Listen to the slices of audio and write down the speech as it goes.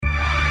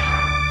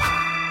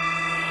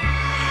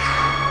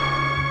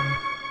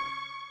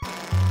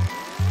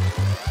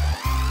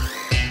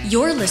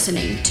You're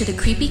listening to the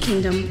Creepy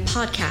Kingdom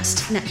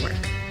Podcast Network,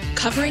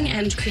 covering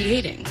and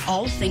creating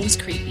all things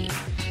creepy.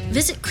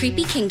 Visit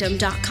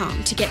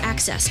creepykingdom.com to get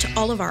access to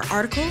all of our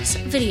articles,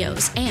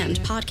 videos, and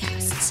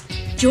podcasts.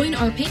 Join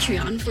our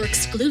Patreon for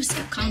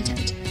exclusive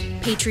content.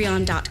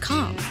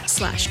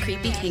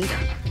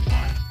 Patreon.com/creepykingdom.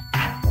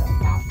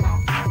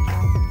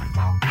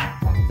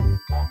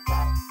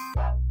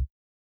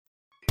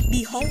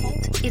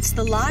 Behold, it's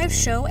the live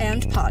show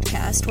and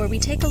podcast where we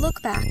take a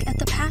look back at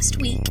the past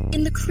week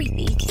in the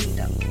Creepy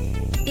Kingdom.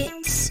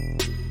 It's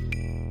the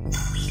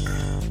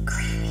Weekly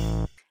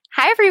Creepy.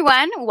 Hi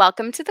everyone,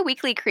 welcome to the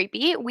Weekly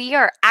Creepy. We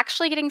are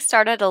actually getting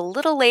started a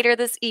little later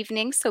this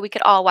evening so we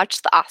could all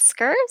watch the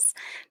Oscars.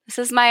 This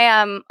is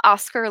my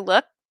Oscar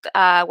look,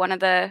 one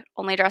of the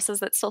only dresses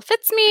that still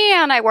fits me,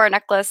 and I wore a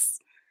necklace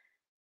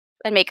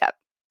and makeup.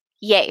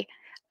 Yay.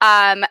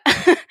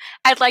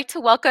 I'd like to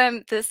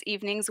welcome this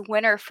evening's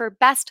winner for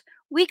Best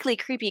Weekly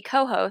Creepy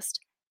Co-host,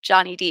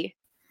 Johnny D.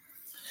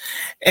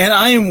 And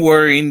I am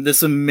wearing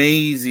this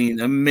amazing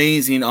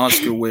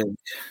Oscar wig.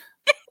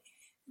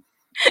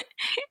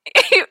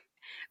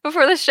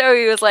 Before the show,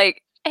 he was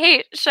like,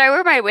 hey, should I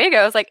wear my wig?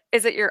 I was like,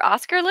 is it your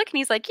Oscar look? And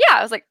he's like, yeah.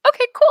 I was like,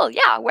 okay, cool.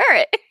 Yeah, wear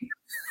it.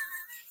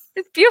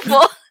 It's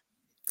beautiful.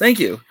 Thank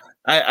you.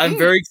 I'm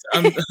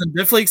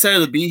definitely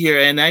excited to be here,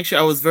 and actually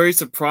I was very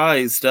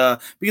surprised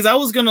because I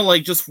was gonna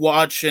just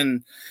watch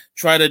and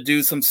try to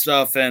do some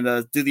stuff and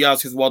do the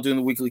Oscars while doing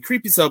the Weekly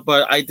Creepy stuff,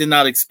 but I did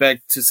not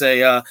expect to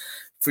say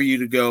for you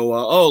to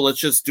go let's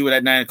just do it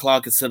at 9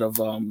 o'clock instead of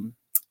 7.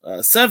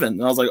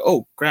 And I was like,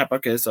 oh crap,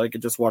 okay, so I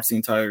could just watch the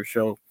entire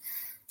show.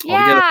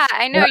 Yeah,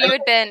 I know you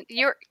had been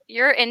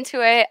you're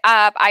into it.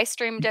 I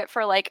streamed it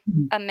for like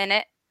a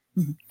minute.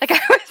 Like I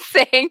was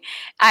saying,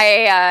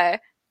 I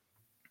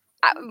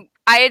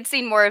had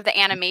seen more of the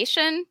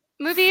animation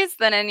movies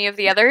than any of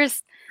the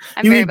others.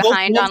 I'm very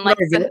behind on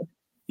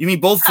You mean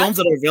both films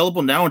that are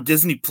available now on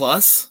Disney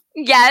Plus?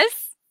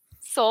 Yes,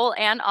 Soul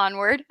and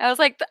Onward. I was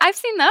like, I've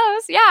seen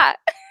those. Yeah.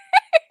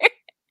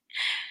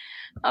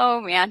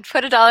 Oh man,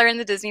 put $1 in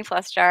the Disney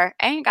Plus jar.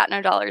 I ain't got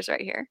no dollars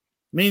right here.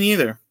 Me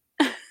neither.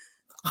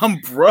 I'm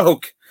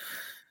broke.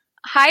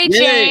 Hi, Yay.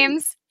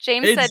 James.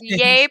 James said,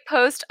 yay,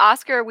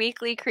 post-Oscar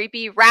Weekly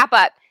Creepy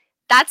wrap-up.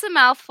 That's a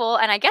mouthful,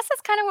 and I guess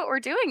that's kind of what we're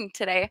doing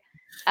today.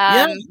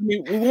 I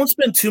mean, we won't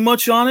spend too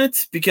much on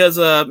it because,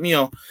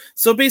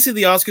 so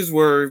basically the Oscars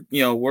were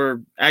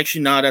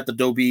actually not at the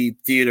Dolby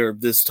Theater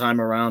this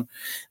time around.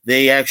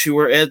 They actually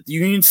were at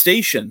Union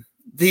Station.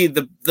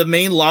 The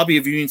main lobby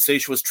of Union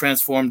Station was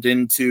transformed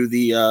into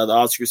the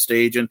Oscar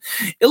stage, and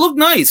it looked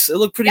nice. It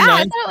looked pretty nice. Yeah,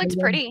 I thought it looked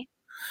pretty.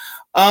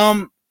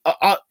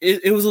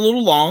 It was a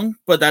little long,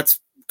 but that's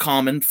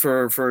common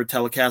for a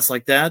telecast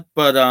like that.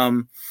 But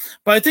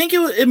I think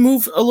it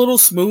moved a little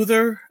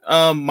smoother,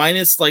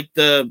 minus like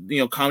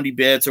the comedy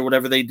bits or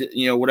whatever they did,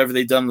 whatever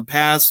they've done in the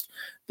past.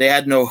 They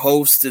had no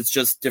hosts; it's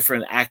just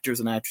different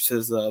actors and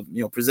actresses,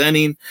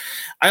 presenting.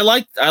 I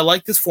like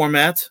this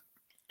format,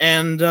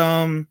 and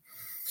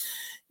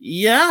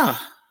yeah.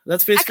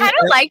 That's basically. I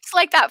kind of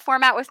liked that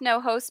format with no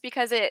host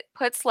because it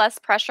puts less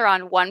pressure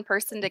on one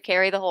person to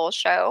carry the whole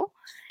show.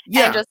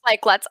 Yeah. And just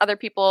lets other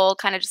people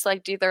kind of just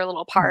do their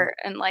little part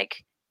and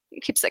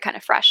it keeps it kind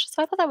of fresh.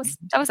 So I thought that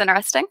was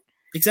interesting.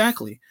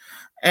 Exactly.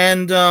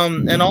 And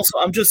also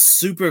I'm just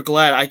super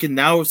glad I can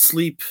now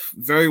sleep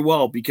very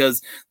well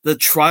because The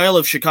Trial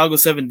of Chicago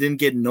 7 didn't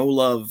get no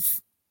love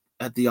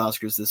at the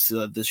Oscars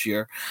this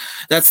year.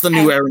 That's the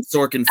new Aaron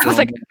Sorkin film. I was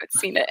like, I haven't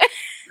seen it.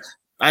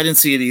 I didn't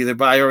see it either,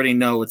 but I already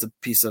know it's a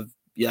piece of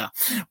But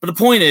the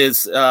point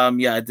is,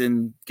 it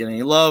didn't get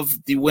any love.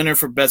 The winner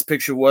for Best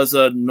Picture was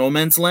No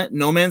Man's Land,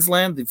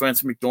 the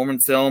Frances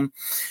McDormand film.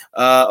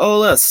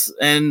 OLS.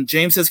 And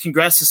James says,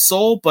 congrats to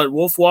Soul, but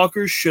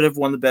Wolfwalkers should have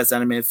won the Best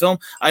Animated Film.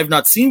 I have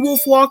not seen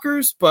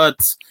Wolfwalkers, but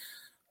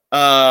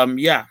I'm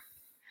going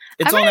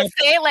to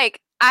say,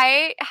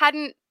 I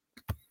hadn't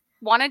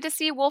wanted to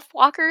see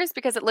Wolfwalkers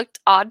because it looked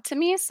odd to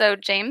me. So,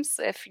 James,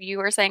 if you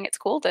were saying it's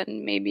cool,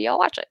 then maybe I'll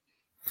watch it.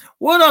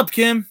 What up,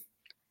 Kim?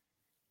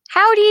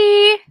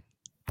 Howdy!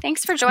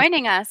 Thanks for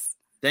joining us.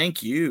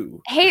 Thank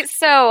you. Hey,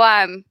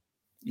 so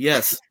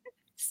yes.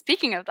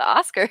 Speaking of the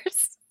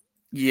Oscars,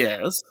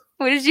 yes.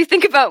 What did you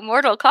think about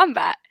Mortal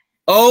Kombat?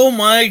 Oh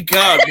my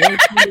god!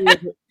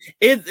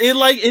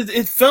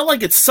 it felt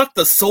like it sucked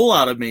the soul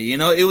out of me.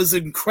 It was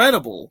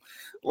incredible.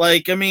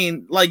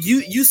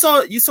 You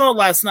saw it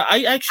last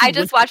night. I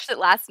just watched it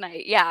last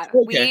night. Yeah,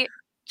 okay.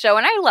 Joe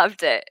and I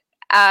loved it.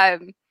 I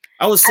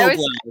was so glad.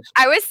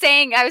 I was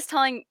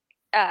telling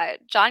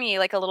Johnny a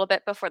little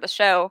bit before the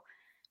show.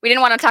 We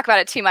didn't want to talk about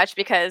it too much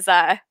because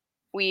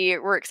we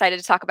were excited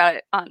to talk about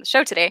it on the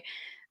show today.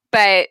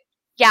 But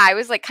yeah, I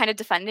was kind of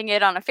defending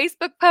it on a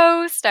Facebook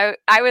post.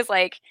 I was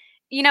like,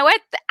 you know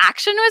what? The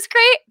action was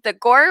great. The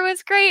gore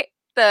was great.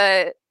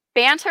 The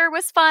banter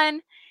was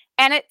fun.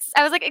 And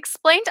I was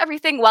explained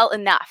everything well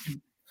enough.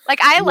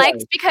 I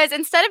liked because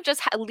instead of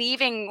just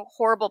leaving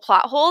horrible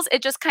plot holes,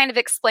 it just kind of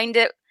explained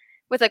it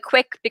with a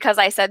quick because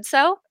I said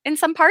so in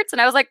some parts.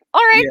 And I was like, all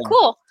right,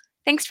 cool.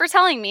 thanks for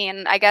telling me.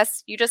 And I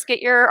guess you just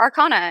get your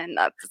Arcana, and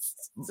that's,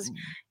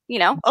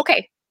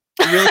 okay.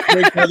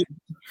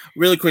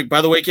 Really quick.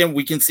 By the way, Kim,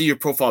 we can see your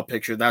profile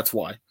picture. That's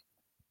why.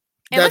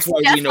 That's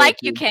why just we know like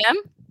you, Kim.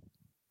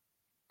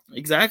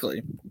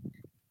 Exactly.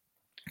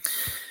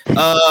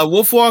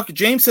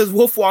 James says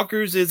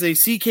Wolfwalkers is a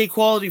CK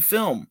quality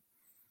film.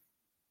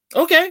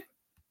 Okay.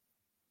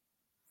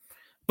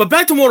 But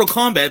back to Mortal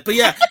Kombat. But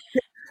yeah,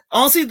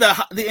 honestly, the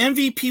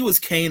MVP was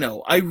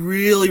Kano. I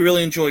really,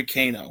 really enjoyed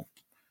Kano.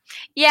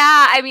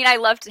 Yeah, I mean, I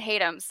love to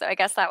hate him, so I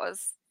guess that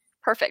was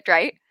perfect,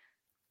 right?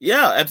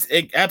 Yeah,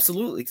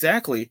 absolutely,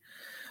 exactly.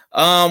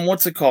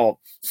 What's it called?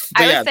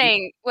 But I was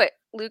saying, what,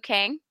 Liu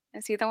Kang?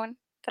 Is he the one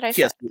that I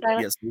said?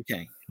 Yes, Liu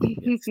Kang.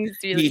 Yes.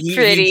 He's really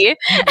pretty.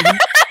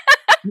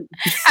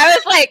 I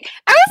was like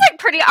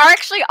pretty.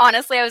 Actually,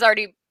 honestly, I was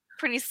already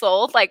pretty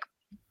sold. Like,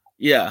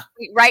 yeah,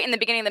 right in the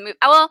beginning of the movie.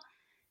 Well,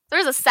 there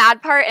was a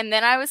sad part, and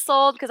then I was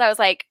sold because I was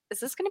like, "Is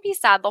this going to be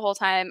sad the whole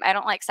time?" I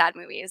don't like sad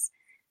movies.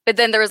 But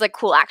then there was like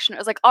cool action. I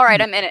was like, "All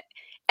right, I'm in it."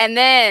 And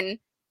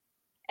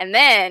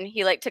then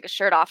he like took his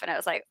shirt off, and I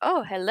was like,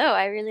 "Oh, hello!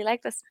 I really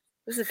like this.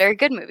 This is a very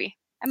good movie.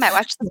 I might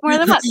watch this more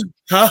than once."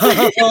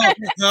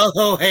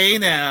 Oh, hey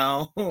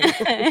now.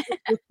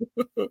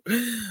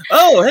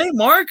 Oh, hey,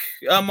 Mark.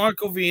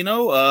 Marco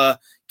Vino.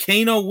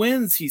 Kano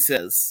wins, he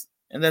says.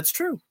 And that's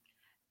true.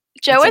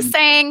 Joe is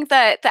saying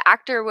that the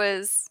actor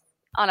was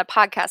on a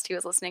podcast he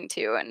was listening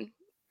to, and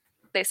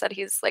they said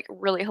he's like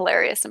really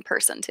hilarious in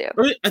person too.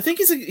 I think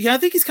he's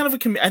kind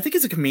of I think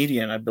he's a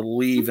comedian, I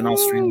believe, in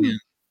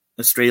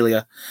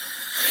Australia.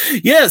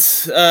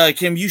 Yes,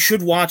 Kim, you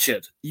should watch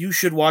it.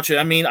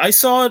 I mean, I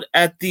saw it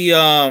at the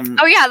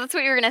Oh yeah, that's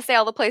what you were gonna say,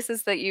 all the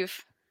places that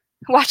you've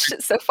watched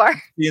it so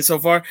far. Yeah, so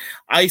far.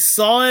 I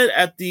saw it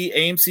at the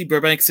AMC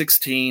Burbank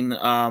 16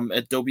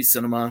 at Dolby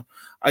Cinema.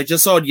 I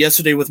just saw it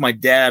yesterday with my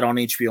dad on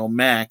HBO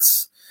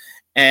Max,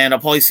 and I'll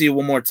probably see it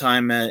one more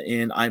time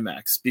in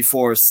IMAX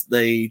before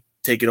they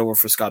take it over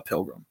for Scott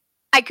Pilgrim.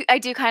 I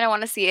do kind of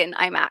want to see it in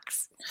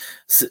IMAX.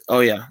 Oh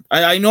yeah,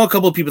 I know a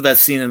couple of people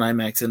that's seen it in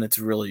IMAX, and it's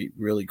really,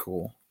 really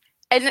cool.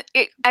 And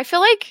I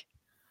feel like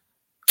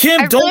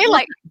Kim,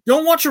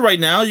 don't watch it right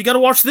now. You got to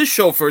watch this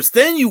show first,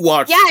 then you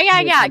watch.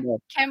 Yeah.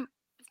 Kim,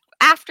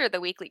 after the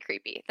Weekly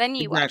Creepy, then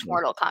you watch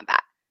Mortal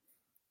Kombat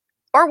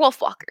or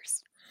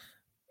Wolfwalkers.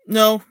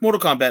 No, Mortal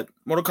Kombat.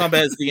 Mortal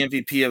Kombat is the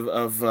MVP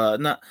of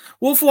not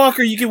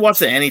Wolfwalker. You can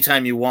watch it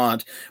anytime you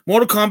want.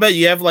 Mortal Kombat,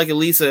 you have like at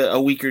least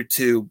a week or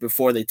two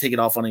before they take it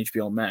off on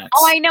HBO Max.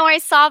 Oh, I know. I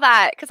saw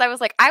that because I was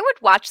like, I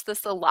would watch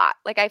this a lot.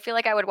 Like, I feel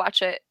like I would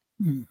watch it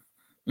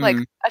like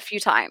a few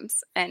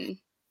times and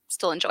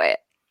still enjoy it.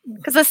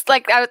 Because that's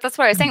what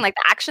I was saying. Like,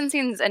 the action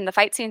scenes and the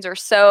fight scenes are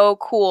so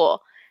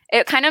cool.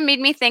 It kind of made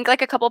me think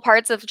like a couple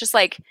parts of just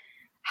like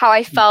how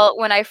I felt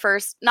when I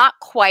first, not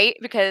quite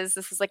because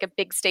this is like a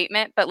big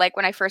statement, but like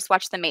when I first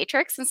watched The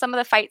Matrix and some of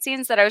the fight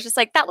scenes that I was just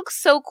like, that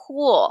looks so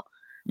cool.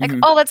 Like,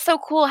 oh, that's so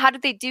cool. How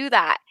did they do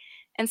that?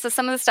 And so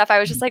some of the stuff I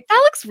was just like,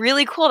 that looks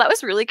really cool. That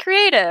was really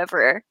creative.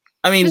 Or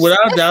I mean,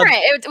 without doubt,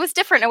 it was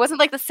different. It wasn't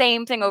like the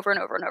same thing over and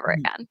over and over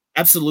again.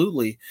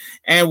 Absolutely.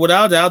 And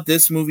without doubt,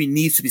 this movie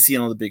needs to be seen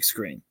on the big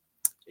screen.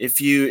 If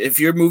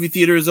your movie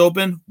theater is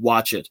open,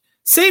 watch it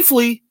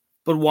safely,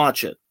 but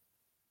watch it.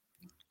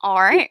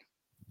 All right.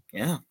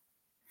 Yeah.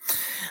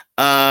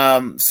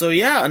 So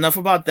yeah, enough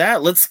about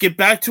that. Let's get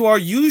back to our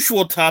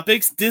usual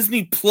topics.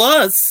 Disney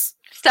Plus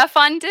stuff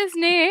on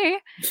Disney.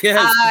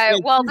 Yes.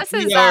 Well, this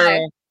is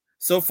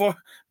so far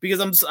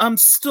because I'm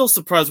still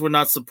surprised we're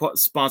not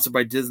sponsored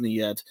by Disney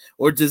yet,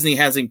 or Disney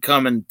hasn't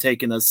come and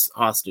taken us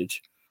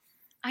hostage.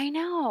 I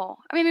know.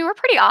 I mean, we're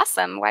pretty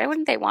awesome. Why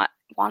wouldn't they want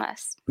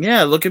us?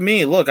 Yeah, look at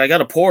me. Look, I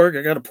got a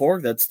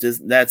porg. That's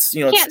Disney. That's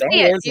you can't see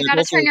it. You got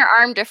to turn your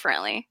arm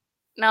differently.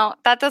 No,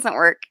 that doesn't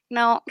work.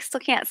 No, I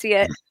still can't see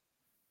it.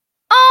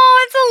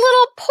 Oh, it's a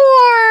little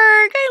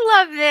porg. I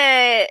love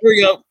it. Here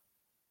we go.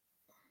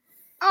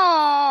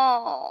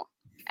 Oh,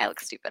 I look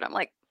stupid. I'm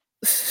like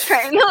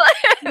trying to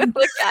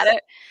look at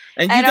it.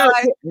 And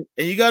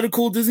you got a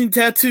cool Disney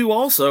tattoo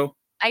also.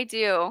 I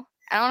do.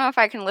 I don't know if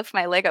I can lift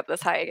my leg up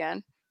this high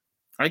again.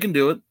 I can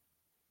do it.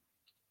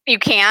 You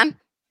can?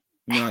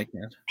 No, I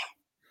can't.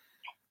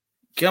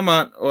 Come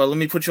on. Well, let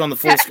me put you on the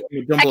full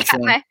screen.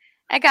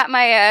 I got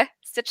my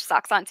Stitch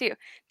socks on too.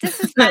 This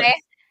is my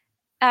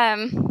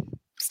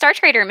Star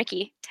Trader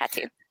Mickey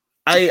tattoo.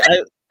 I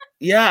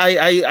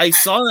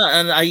saw that,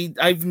 and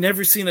I've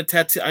never seen a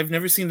tattoo. I've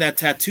never seen that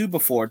tattoo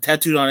before,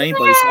 tattooed on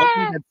anybody. So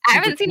I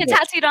haven't seen it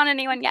tattooed on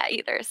anyone yet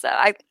either. So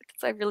I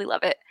really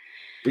love it.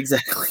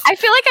 Exactly. I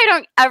feel like I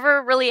don't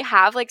ever really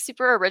have like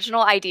super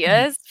original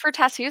ideas for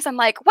tattoos. I'm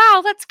like,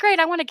 wow, that's great.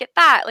 I want to get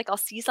that. Like, I'll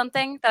see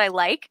something that I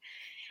like,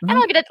 and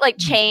I'll get it like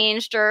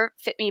changed or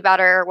fit me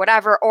better or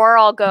whatever. Or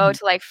I'll go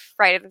to like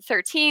Friday the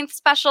 13th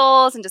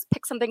specials and just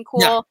pick something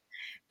cool. Yeah.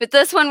 But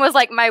this one was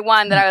like my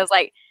one that I was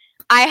like,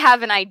 I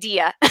have an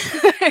idea.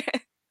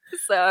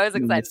 So I was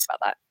excited about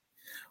that.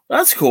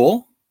 That's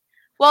cool.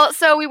 Well,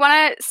 so we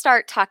want to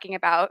start talking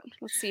about,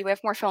 let's see, we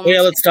have more films.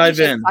 Yeah, let's dive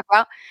in. Talk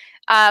about.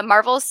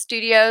 Marvel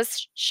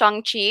Studios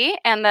Shang-Chi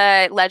and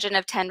the Legend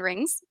of Ten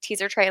Rings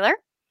teaser trailer.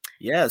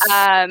 Yes.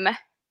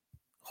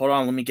 Hold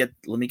on, let me get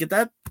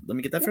that. Let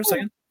me get that for a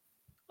second.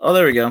 Oh,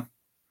 there we go.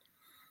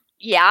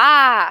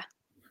 Yeah.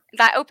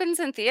 That opens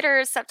in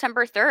theaters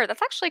September 3rd.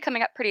 That's actually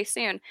coming up pretty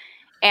soon.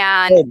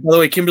 And by the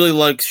way, Kimberly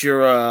likes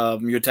your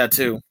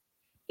tattoo.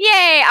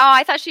 Yay! Oh,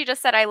 I thought she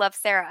just said I love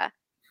Sarah.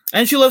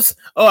 And she loves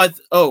here's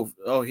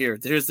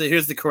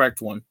the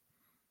correct one.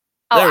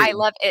 Oh, I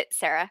love it,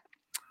 Sarah.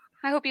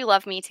 I hope you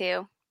love me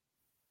too.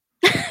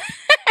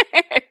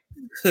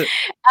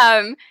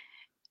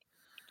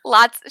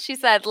 She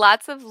said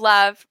lots of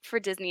love for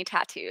Disney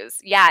tattoos.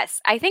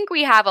 Yes, I think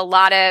we have a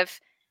lot of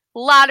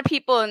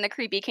people in the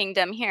Creepy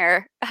Kingdom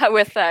here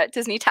with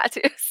Disney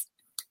tattoos.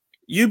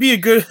 You be a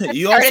good.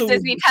 You start also a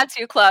Disney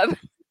tattoo club.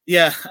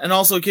 Yeah, and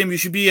also Kim, you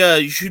should be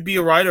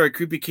a writer at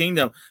Creepy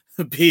Kingdom.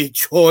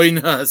 Join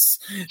us.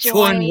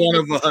 Join one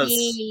of us.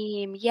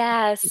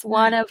 Yes,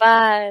 one of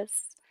us.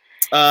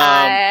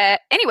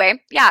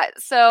 Anyway, yeah.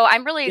 So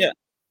I'm really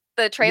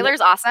the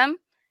trailer's awesome.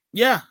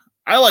 Yeah,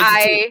 I like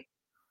it too.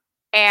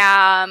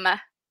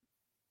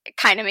 It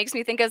kind of makes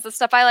me think of the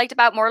stuff I liked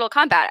about Mortal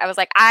Kombat. I was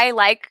like, I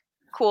like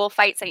cool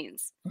fight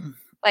scenes,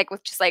 like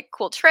with just like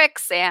cool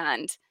tricks,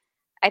 and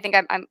I think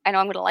I know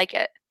I'm gonna like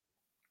it.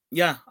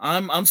 Yeah,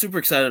 I'm super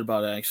excited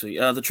about it actually.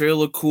 The trailer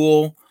looked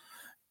cool,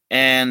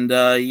 and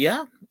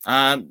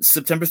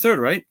September 3rd,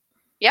 right?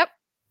 Yep.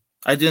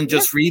 I didn't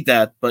just read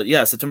that, but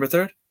yeah, September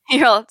 3rd.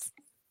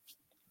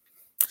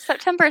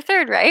 September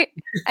 3rd, right?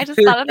 I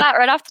just thought of that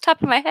right off the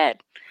top of my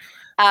head.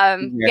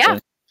 Yeah.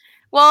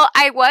 Well,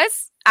 I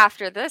was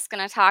after this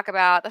going to talk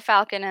about the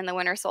Falcon and the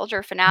Winter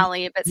Soldier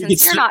finale, but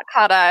since you're not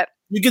caught up,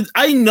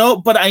 I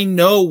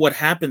know what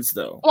happens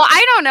though. Well,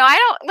 I don't know. I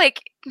don't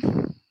like.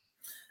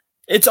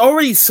 It's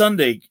already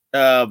Sunday,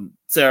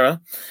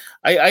 Sarah.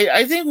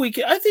 I think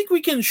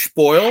we can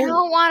spoil. I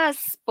don't want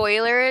to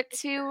spoiler it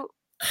too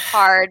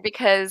hard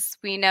because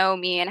we know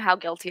me and how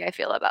guilty I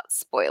feel about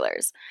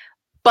spoilers.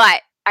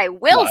 But I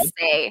will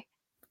say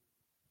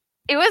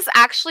it was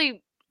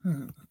actually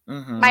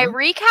my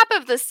recap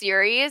of the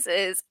series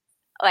is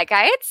like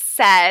I had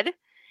said,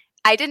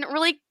 I didn't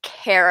really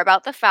care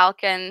about the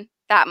Falcon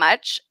that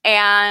much,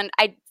 and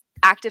I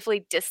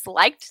actively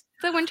disliked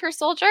the Winter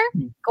Soldier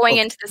going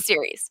into the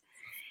series.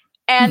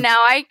 And now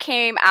I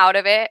came out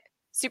of it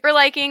super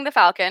liking the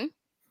Falcon.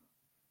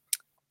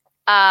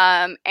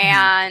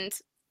 And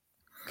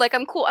like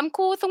I'm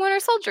cool with the Winter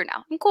Soldier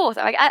now. I'm cool with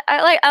it.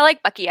 I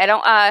like Bucky.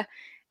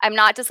 I'm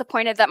not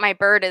disappointed that my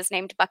bird is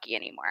named Bucky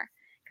anymore.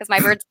 Because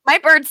my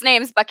bird's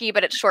name's Bucky,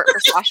 but it's short for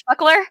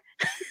Swashbuckler.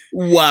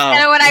 Wow.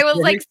 And when I was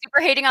like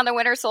super hating on the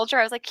Winter Soldier,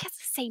 I was like, he has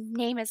the same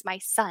name as my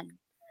son.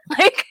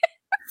 Like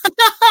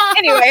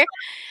anyway,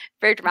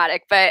 very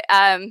dramatic. But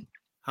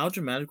how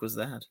dramatic was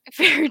that?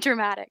 Very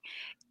dramatic.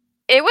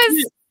 It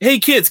was. Hey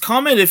kids,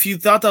 comment if you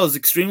thought that was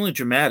extremely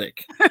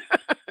dramatic.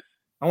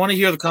 I want to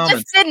hear the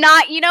comments. Just did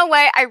not. You know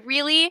what?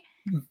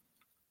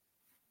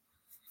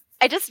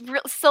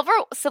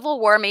 Civil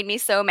War made me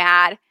so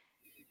mad.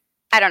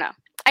 I don't know.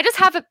 I just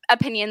have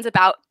opinions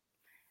about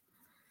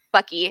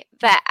Bucky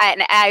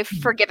and I've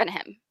forgiven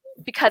him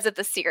because of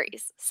the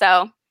series.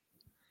 So,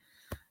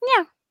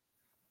 yeah.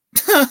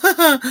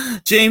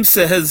 James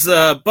says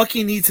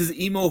Bucky needs his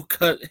emo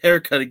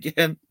haircut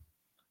again.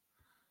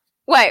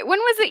 What? When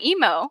was it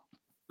emo?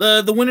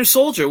 The Winter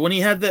Soldier when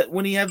he had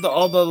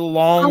all the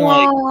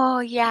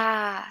long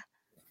yeah.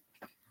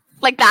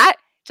 Like that?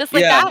 Just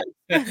like that?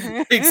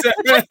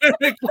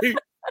 Exactly.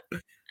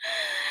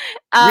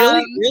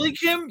 Really,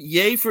 Kim?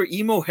 Yay for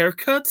emo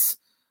haircuts?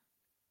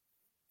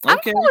 Okay. I'm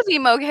cool with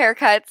emo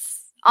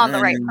haircuts on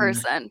the right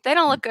person. They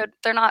don't look good.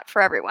 They're not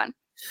for everyone.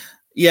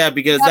 Yeah,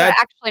 because I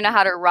actually know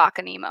how to rock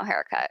an emo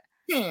haircut.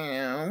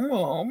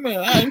 Oh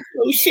man, I'm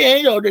so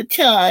sad all the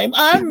time.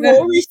 I'm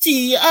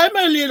Morrissey. I'm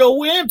a little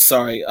wimp.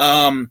 Sorry.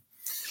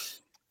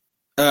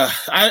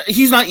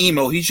 He's not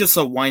emo. He's just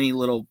a whiny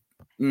little.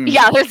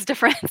 Yeah, there's a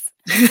difference.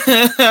 He's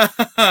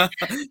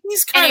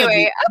kind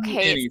anyway,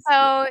 okay.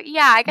 So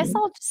yeah, I guess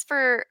I'll just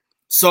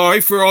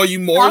Sorry for all you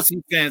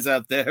Morrissey fans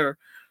out there.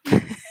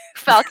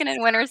 Falcon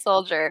and Winter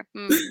Soldier.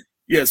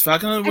 Yes,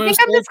 Falcon and Winter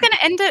Soldier. I'm just gonna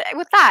end it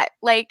with that.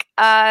 Like,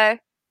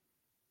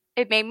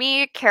 it made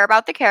me care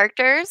about the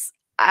characters.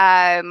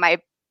 My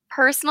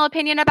personal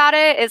opinion about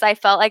it is I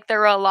felt like there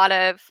were a lot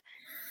of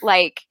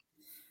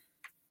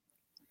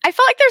I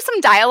felt like there's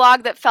some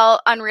dialogue that felt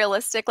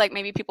unrealistic, like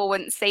maybe people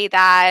wouldn't say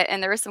that,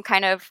 and there was some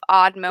kind of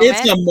odd moment.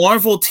 It's a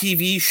Marvel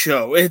TV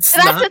show. It's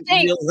not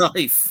real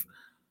life.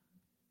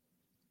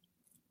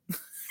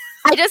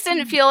 I just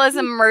didn't feel as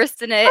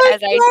immersed in it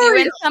as I do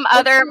in some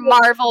other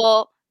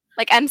Marvel,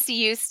 like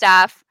MCU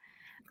stuff.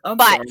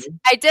 But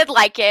I did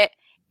like it,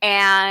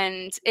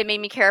 and it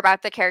made me care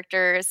about the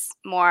characters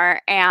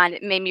more, and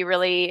it made me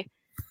really,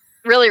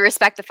 really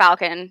respect the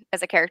Falcon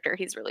as a character.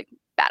 He's really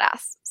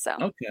badass. So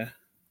okay.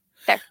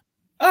 There.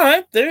 All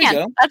right, there you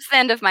go. That's the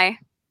end of my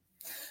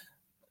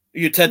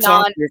your TED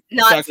Talk.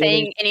 Not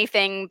saying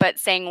anything but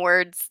saying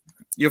words.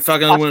 You're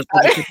fucking Winter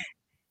Soldier.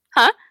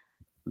 Huh?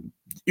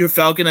 Your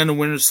Falcon and the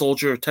Winter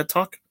Soldier TED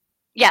Talk?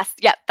 Yes,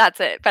 yeah, that's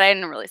it. But I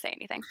didn't really say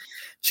anything.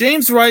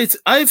 James writes,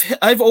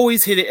 I've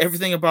always hated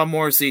everything about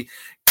Morrissey.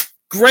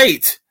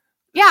 Great.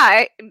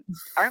 Yeah,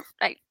 aren't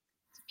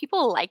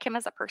people like him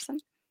as a person?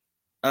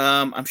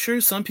 I'm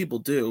sure some people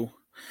do.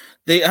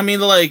 I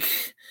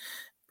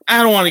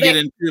don't want to get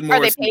into Morrissey. Are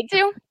they paid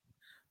to?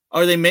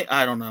 Are they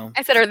I don't know.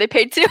 I said, are they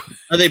paid to?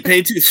 Are they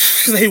paid to?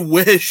 They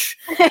wish.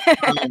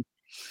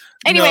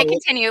 Anyway, no,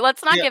 continue.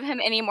 Let's not give him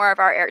any more of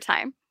our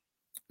airtime.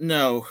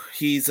 No,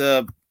 he's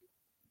a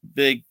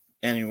big.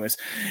 Anyways,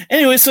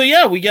 so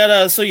yeah, we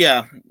got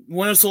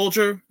Winter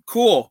Soldier,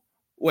 cool.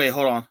 Wait,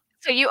 hold on.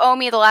 So you owe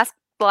me the last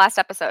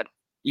episode.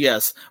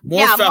 Yes,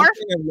 more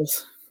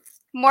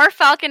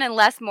Falcon and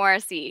less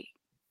Morrissey.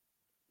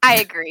 I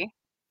agree.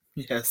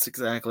 Yes,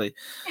 exactly.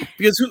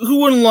 Because who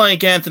wouldn't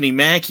like Anthony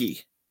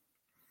Mackie?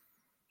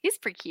 He's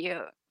pretty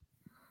cute.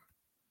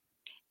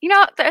 You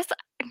know, there's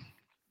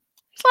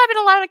been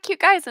a lot of cute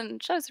guys in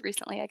shows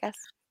recently, I guess,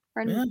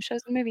 or in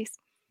shows and movies.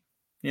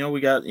 You know,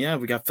 we got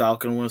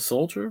Falcon with a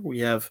Soldier. We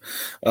have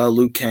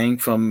Liu Kang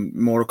from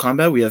Mortal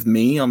Kombat. We have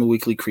me on the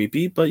Weekly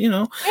Creepy. But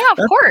of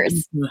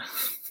course,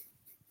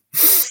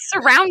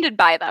 surrounded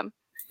by them.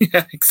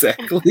 Yeah,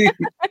 exactly.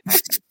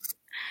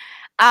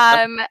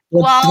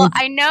 Well,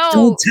 I know.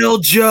 Don't tell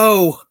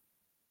Joe.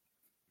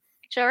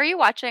 Joe, are you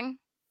watching?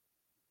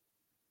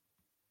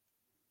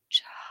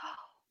 Joe.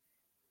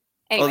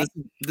 Anyway.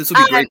 Oh, this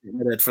will be great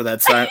for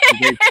that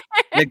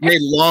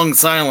great long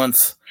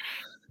silence.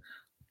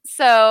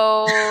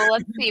 So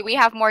let's see. We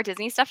have more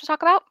Disney stuff to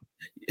talk about.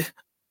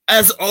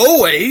 As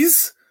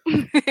always.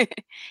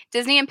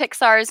 Disney and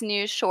Pixar's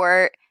new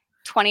short,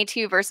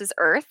 22 versus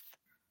Earth.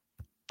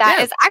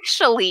 That is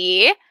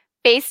actually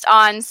based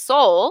on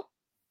Soul,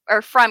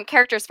 or from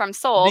characters from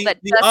Soul.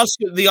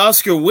 The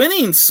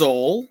Oscar-winning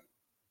Soul.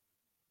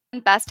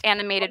 Best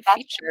animated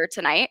feature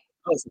tonight.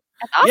 Oh,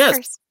 at the Oscars.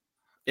 Yes,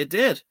 it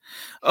did.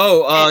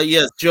 Oh,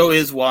 yes, Joe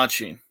is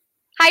watching.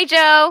 Hi,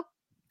 Joe.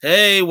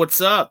 Hey, what's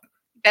up?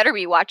 Better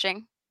be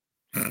watching.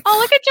 Oh,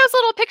 look at Joe's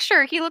little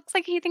picture. He looks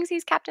like he thinks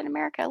he's Captain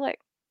America. Look,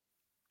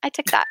 I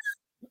took that.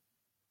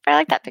 But I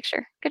like that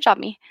picture. Good job,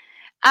 me.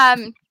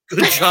 Good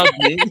job,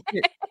 me.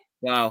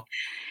 Wow.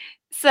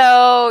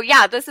 So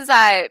yeah, this is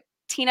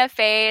Tina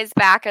Fey is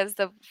back as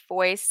the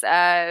voice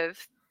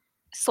of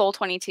Soul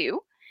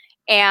 22,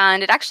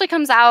 and it actually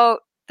comes out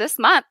this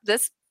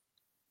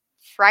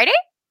Friday.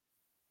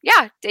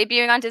 Yeah,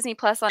 debuting on Disney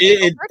Plus on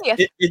April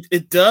 30th.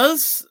 It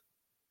does.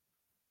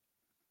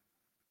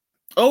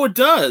 Oh, it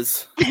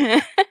does.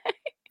 I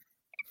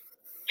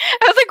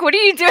was like, what are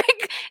you doing?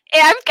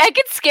 I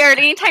get scared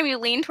anytime you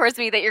lean towards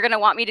me that you're going to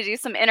want me to do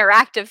some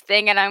interactive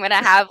thing and I'm going to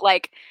have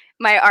like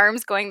my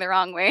arms going the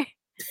wrong way.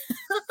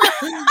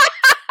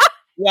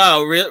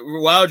 Wow,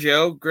 wow,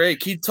 Joe.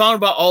 Great. Keep talking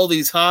about all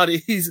these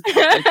hotties.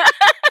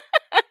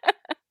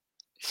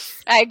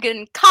 I've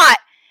been caught.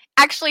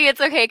 Actually,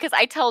 it's okay because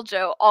I tell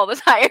Joe all the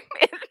time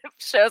in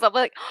shows. I'm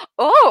like,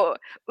 ooh,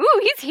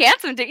 he's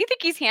handsome. Don't you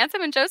think he's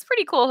handsome? And Joe's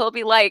pretty cool. He'll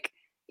be like,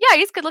 yeah,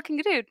 he's a good looking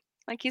dude.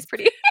 Like, he's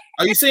pretty.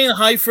 Are you saying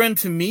hi friend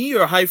to me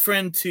or hi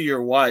friend to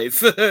your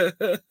wife?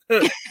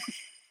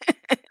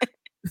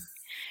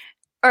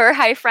 Or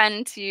hi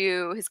friend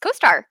to his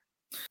co-star?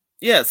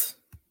 Yes.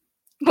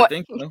 What? I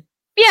think so.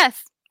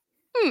 Yes.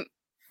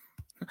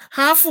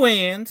 Hi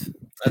friend,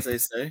 as they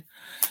say.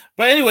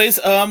 But anyways,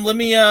 let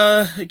me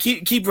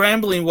keep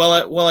rambling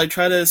while I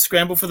try to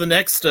scramble for the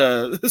next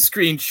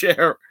screen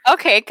share.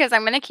 Okay, because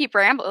I'm gonna keep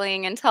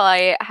rambling until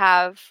you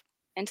have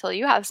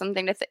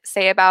something to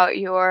say about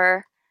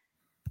your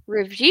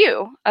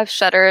review of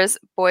Shudder's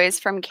Boys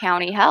from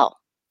County Hell.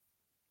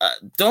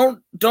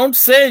 Don't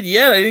say it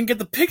yet. I didn't get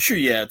the picture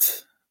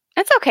yet.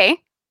 That's okay.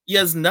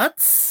 Yes,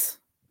 nuts.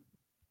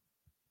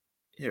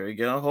 Here we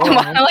go. Hold on.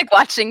 I'm like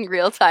watching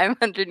real time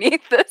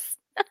underneath this.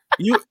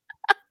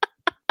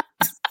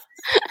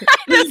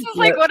 This is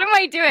like, what am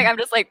I doing? I'm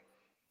just like,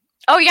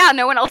 oh yeah,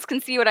 no one else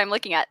can see what I'm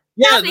looking at.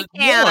 Yeah, they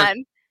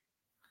can.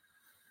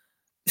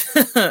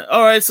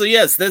 All right, so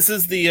yes, this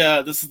is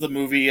the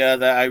movie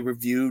that I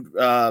reviewed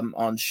on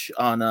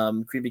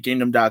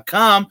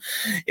creepykingdom.com.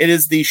 It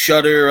is the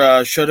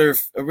Shudder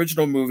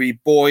original movie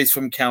Boys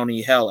from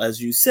County Hell,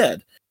 as you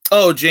said.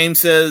 Oh, James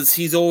says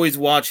he's always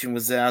watching,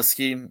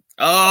 Wazowski.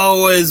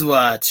 Always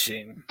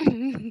watching.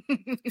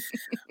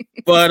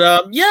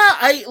 But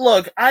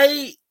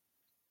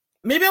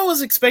maybe I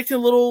was expecting a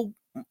little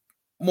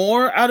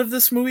more out of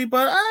this movie,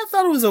 but I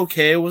thought it was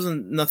okay. It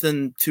wasn't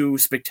nothing too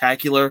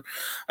spectacular.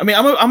 I mean,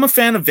 I'm a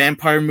fan of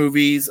vampire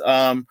movies.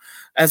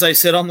 As I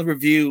said on the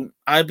review,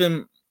 I've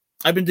been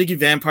digging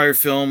vampire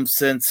films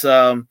since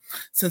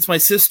my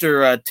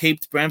sister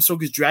taped Bram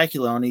Stoker's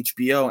Dracula on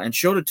HBO and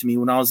showed it to me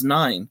when I was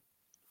 9.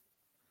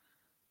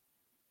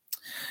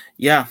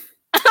 Yeah.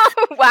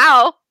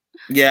 Wow.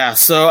 Yeah,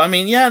 so, I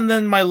mean, yeah, and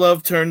then my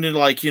love turned into,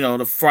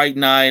 the Fright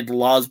Night,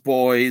 Lost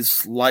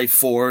Boys, Life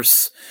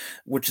Force,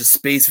 which is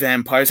space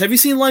vampires. Have you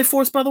seen Life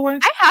Force, by the way?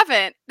 I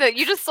haven't.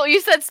 You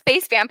said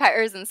space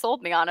vampires and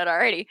sold me on it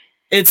already.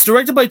 It's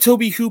directed by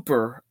Toby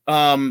Hooper.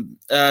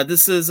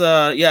 It's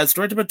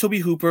directed by Toby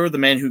Hooper, the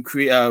man who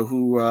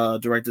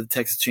directed the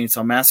Texas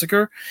Chainsaw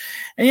Massacre.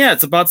 And yeah,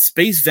 it's about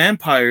space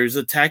vampires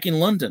attacking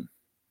London.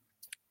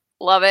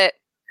 Love it.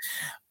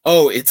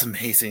 Oh, it's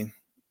amazing.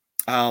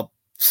 I'll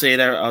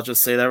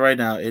just say that right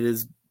now. It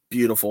is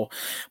beautiful.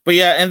 But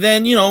yeah, and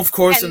then, of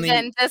course, and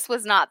then this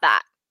was not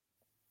that.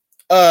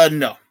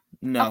 No.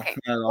 Okay.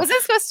 Was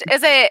this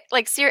is it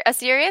like a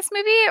serious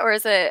movie, or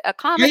is it a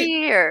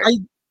comedy?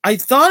 I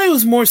thought it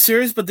was more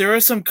serious, but there are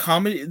some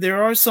comedy.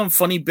 There are some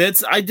funny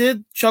bits. I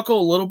did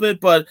chuckle a little bit,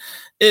 but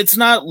it's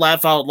not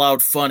laugh out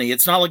loud funny.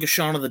 It's not like a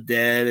Shaun of the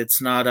Dead.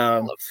 It's not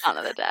Shaun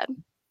of the Dead.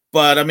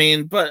 But I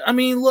mean,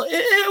 look,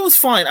 it was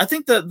fine. I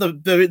think that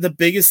the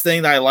biggest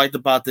thing that I liked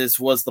about this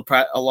was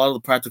a lot of the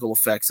practical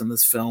effects in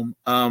this film.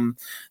 The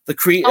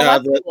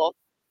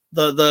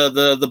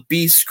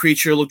beast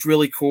creature looked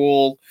really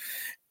cool,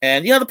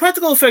 and yeah, the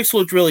practical effects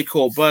looked really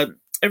cool. But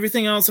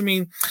everything else, I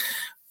mean,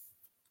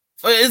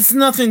 it's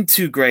nothing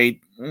too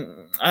great.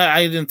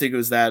 I didn't think it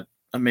was that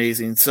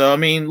amazing. So I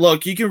mean,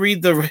 look, you can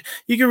read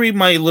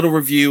my little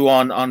review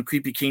on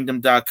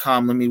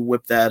creepykingdom.com. Let me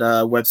whip that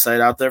website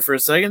out there for a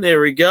second.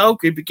 There we go,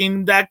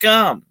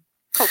 creepykingdom.com.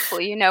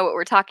 Hopefully you know what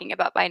we're talking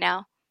about by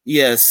now.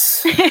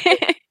 Yes.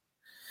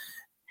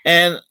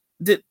 And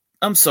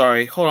I'm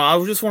sorry, hold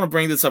on, I just want to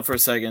bring this up for a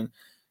second.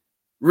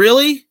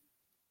 Really?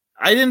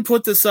 I didn't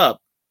put this up.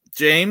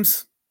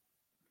 James,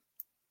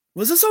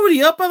 was this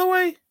already up, by the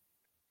way?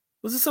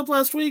 Was this up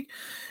last week?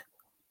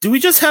 Do we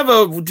just have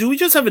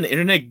an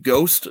internet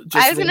ghost?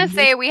 I was gonna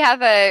say we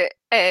have a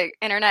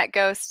internet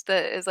ghost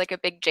that is like a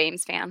big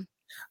James fan.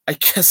 I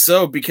guess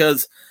so,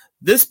 because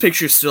this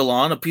picture's still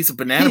on a piece of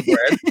banana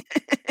bread.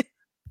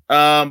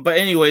 But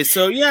anyway,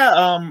 so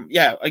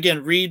yeah.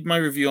 Again, read my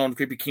review on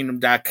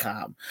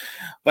creepykingdom.com.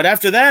 But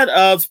after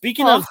that,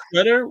 speaking of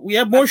Shudder, we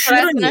have more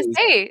Shudder news. I was gonna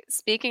say,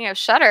 speaking of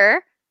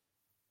Shudder,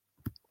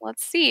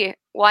 let's see.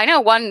 Well, I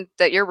know one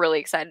that you're really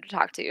excited to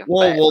talk to.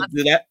 Well, we'll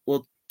do that.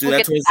 We'll do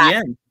that towards the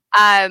end.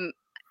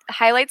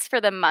 Highlights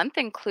for the month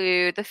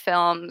include the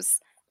films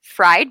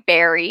Fried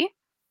Berry,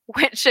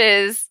 which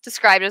is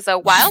described as a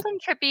wild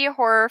and trippy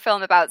horror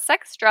film about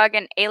sex, drugs,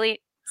 and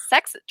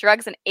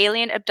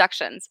alien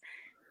abductions,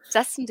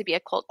 destined to be a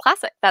cult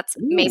classic. That's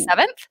May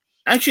 7th.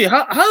 Actually,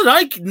 how did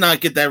I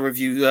not get that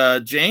review,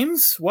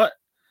 James? What?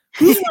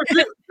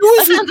 That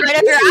sounds right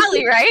up your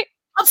alley, right?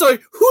 I'm sorry,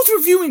 who's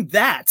reviewing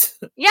that?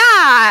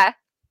 Yeah.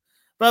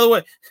 By the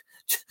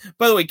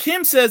way,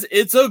 Kim says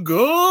it's a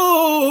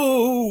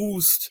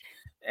ghost.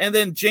 And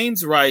then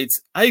James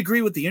writes, I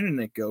agree with the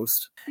internet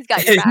ghost. He's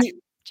got your back,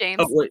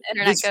 James.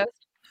 Internet ghost.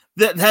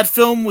 That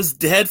film was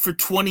dead for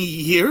 20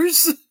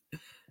 years?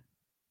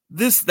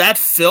 That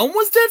film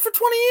was dead for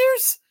 20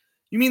 years?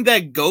 You mean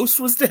that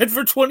ghost was dead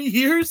for 20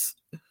 years?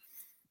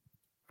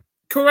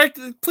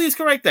 Please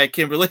correct that,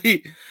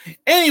 Kimberly.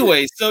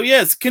 Anyway, so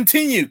yes,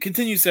 continue,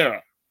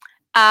 Sarah.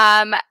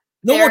 No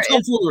more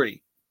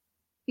tomfoolery.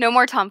 No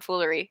more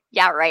tomfoolery.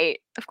 Yeah, right.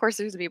 Of course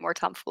there's going to be more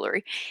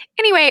tomfoolery.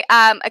 Anyway,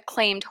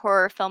 acclaimed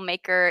horror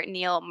filmmaker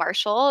Neil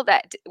Marshall,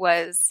 that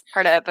was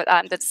part of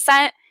The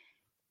Descent,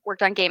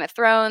 worked on Game of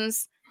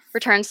Thrones,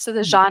 returns to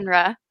the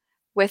genre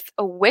with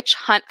a witch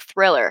hunt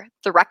thriller,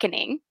 The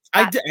Reckoning.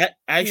 I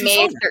actually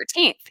May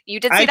 13th. You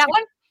did see that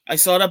one? I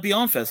saw it at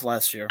Beyond Fest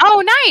last year.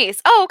 Oh,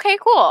 nice. Oh, okay,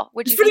 cool.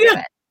 What'd you think of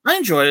it? I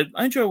enjoyed it.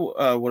 I enjoyed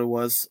what it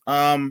was.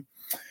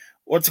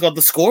 What's it called?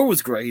 The score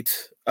was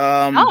great.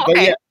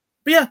 Okay.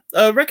 But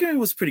yeah, Reckoning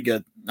was pretty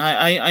good.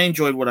 I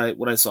enjoyed what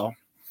I saw.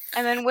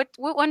 And then what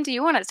one do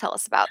you want to tell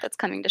us about that's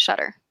coming to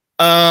Shudder?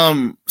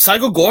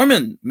 Psycho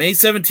Gorman, May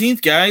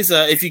 17th, guys.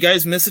 If you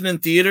guys miss it in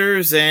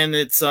theaters, and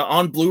it's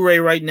on Blu-ray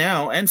right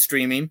now and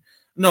streaming.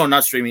 No,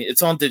 not streaming.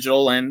 It's on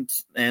digital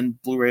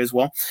and Blu-ray as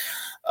well.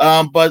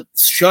 But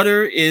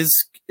Shudder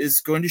is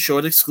going to show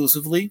it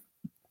exclusively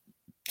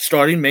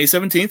starting May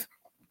 17th.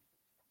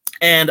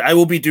 And I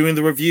will be doing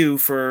the review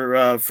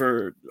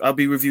I'll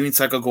be reviewing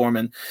Psycho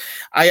Gorman.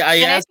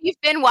 If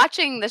you've been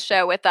watching the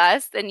show with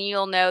us, then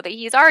you'll know that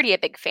he's already a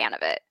big fan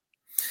of it.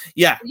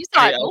 Yeah. You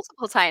saw it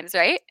multiple times,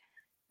 right?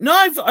 No,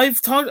 I've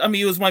talked. I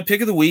mean, it was my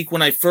pick of the week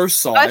when I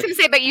first saw it. I was going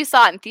to say, but you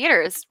saw it in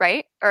theaters,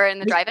 right? Or in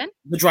the drive-in?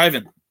 The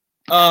drive-in.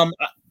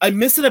 I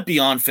missed it at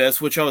Beyond Fest,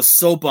 which I was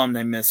so bummed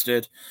I missed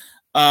it.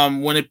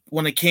 When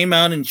it came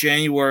out in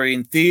January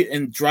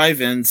in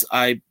drive-ins,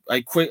 I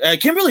quit.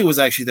 Kimberly was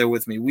actually there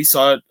with me. We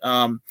saw it.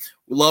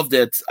 We loved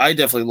it. I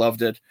definitely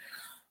loved it.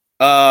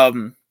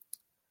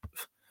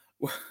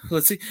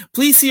 Let's see.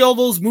 Please see all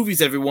those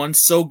movies, everyone.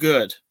 So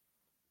good.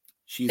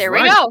 There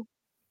we go.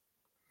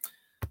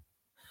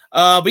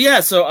 But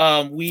yeah,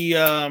 so we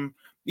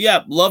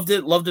loved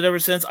it ever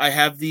since. I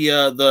have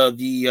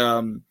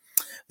the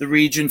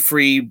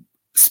region-free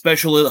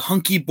special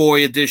Hunky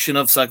Boy edition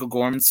of Psycho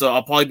Gorman, so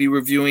I'll probably be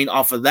reviewing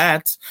off of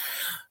that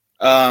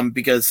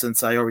because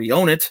since I already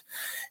own it.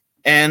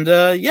 And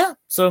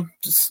so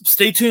just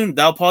stay tuned.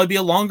 That'll probably be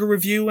a longer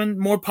review and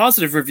more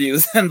positive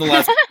reviews than the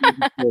last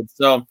episode.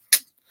 So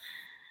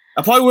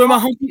I'll probably wear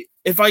my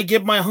if I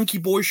get my Hunky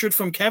Boy shirt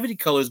from Cavity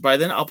Colors by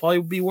then, I'll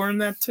probably be wearing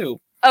that too.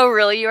 Oh,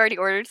 really? You already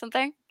ordered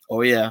something?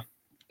 Oh yeah.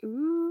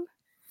 Ooh.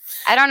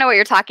 I don't know what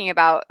you're talking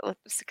about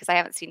because I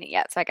haven't seen it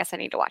yet, so I guess I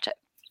need to watch it.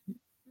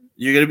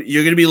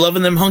 You're gonna be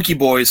loving them hunky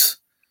boys.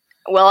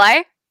 Will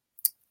I?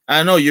 I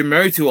don't know. You're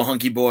married to a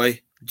hunky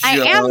boy. I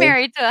Joe. am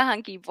married to a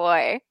hunky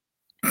boy.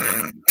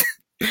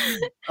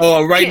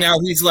 Oh, right now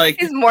he's like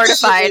He's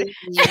mortified.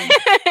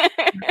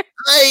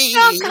 Hey.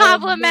 Don't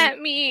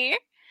compliment me.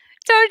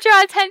 Don't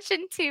draw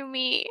attention to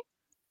me.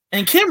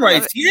 And Kim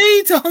writes,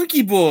 "Yay to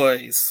hunky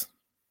boys."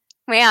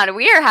 Man,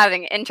 we are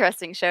having an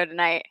interesting show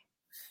tonight.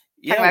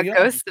 Talking about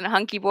ghosts and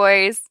hunky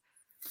boys.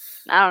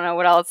 I don't know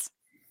what else.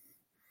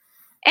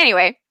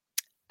 Anyway,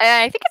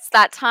 I think it's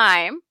that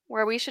time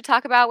where we should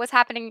talk about what's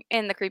happening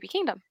in the Creepy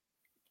Kingdom.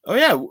 Oh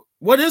yeah,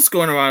 what is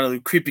going around in the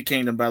Creepy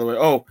Kingdom, by the way?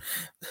 Oh,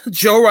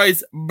 Joe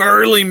writes,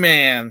 "Burly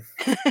man."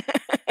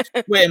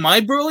 Wait, am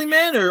I burly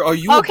man or are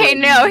you? Okay,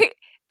 no.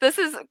 This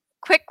is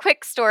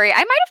quick story. I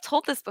might have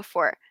told this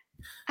before.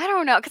 I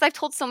don't know because I've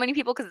told so many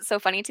people because it's so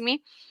funny to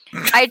me.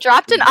 I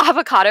dropped an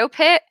avocado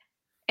pit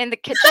in the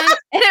kitchen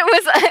and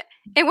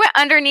it went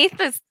underneath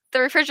the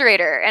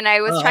refrigerator and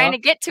I was trying to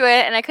get to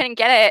it and I couldn't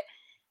get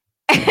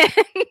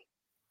it.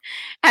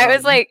 I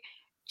was like,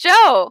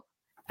 Joe,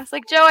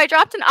 I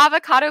dropped an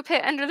avocado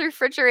pit under the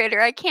refrigerator.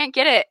 I can't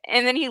get it.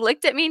 And then he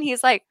looked at me and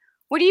he's like,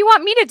 what do you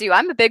want me to do?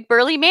 I'm a big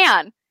burly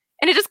man.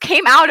 And it just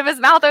came out of his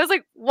mouth. I was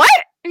like, what?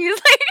 And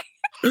he's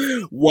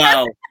like,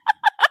 wow.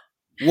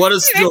 What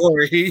a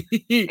story.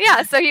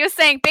 Yeah, so he was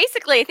saying,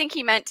 basically, I think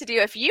he meant to do,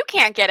 if you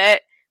can't get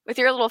it with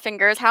your little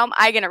fingers, how am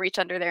I going to reach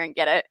under there and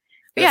get it?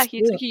 But yeah,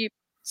 he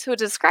so to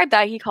describe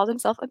that, he called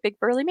himself a big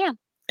burly man.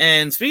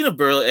 And speaking of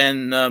burly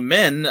and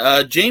men,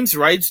 James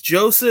writes,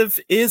 Joseph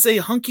is a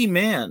hunky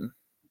man.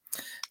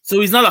 So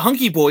he's not a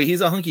hunky boy,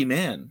 he's a hunky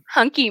man.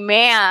 Hunky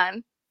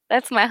man.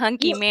 That's my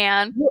hunky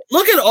man.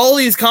 Look at all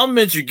these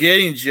compliments you're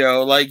getting,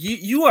 Joe. Like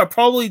you are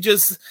probably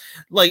just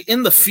like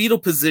in the fetal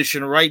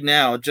position right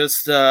now.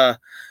 Just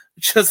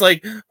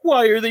like,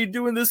 why are they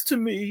doing this to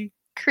me?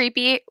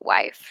 Creepy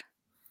wife.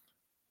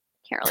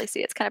 Can't really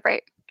see. It's kind of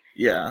bright.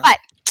 Yeah. But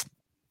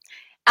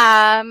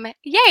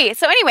yay.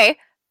 So anyway,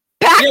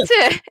 back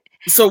to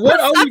so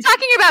what let's stop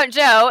talking about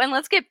Joe and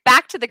let's get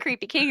back to the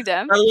Creepy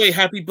Kingdom. By the way,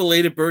 happy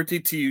belated birthday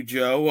to you,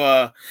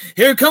 Joe.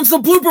 Here comes the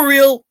blooper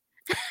reel.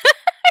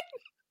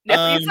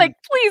 No, he's like,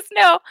 please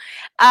no.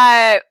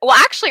 Well,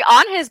 actually,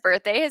 on his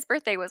birthday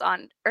was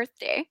on Earth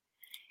Day.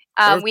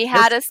 We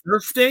had a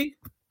Earth Day.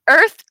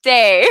 Earth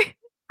Day.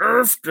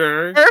 Earth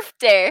Day. Earth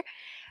Day.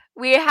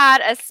 We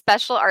had a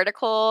special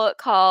article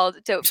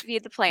called "Don't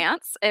Feed the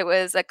Plants." It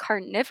was a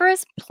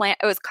carnivorous plant.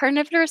 It was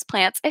Carnivorous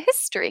Plants: A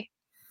History.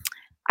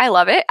 I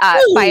love it.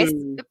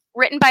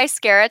 Written by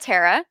Scara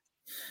Terra,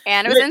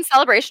 and it was in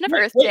celebration of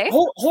Earth Day.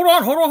 Hold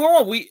on.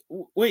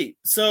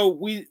 So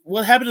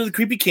what happened to the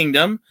Creepy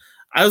Kingdom?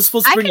 I was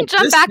supposed to bring I can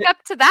jump back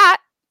up to that.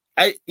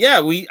 I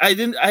have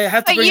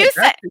to but bring you it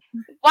back.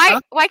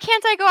 Why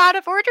can't I go out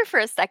of order for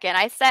a second?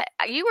 I said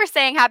you were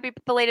saying happy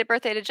belated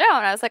birthday to Joe,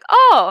 and I was like,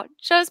 oh,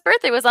 Joe's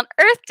birthday was on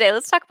Earth Day.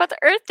 Let's talk about the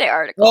Earth Day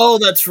article. Oh,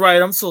 that's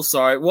right. I'm so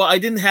sorry. Well, I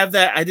didn't have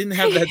that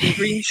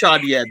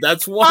screenshot yet.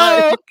 That's why.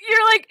 Oh,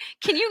 you're like,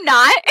 can you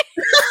not?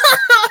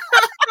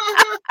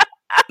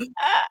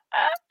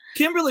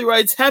 Kimberly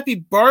writes, "Happy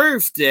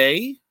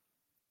birthday,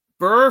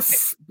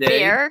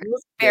 birthday,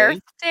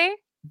 birthday,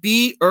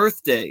 be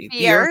Earth Day,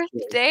 be Earth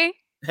Day."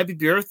 Happy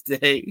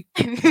birthday.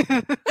 Let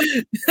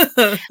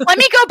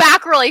me go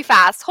back really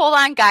fast. Hold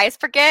on, guys.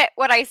 Forget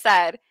what I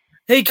said.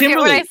 Hey,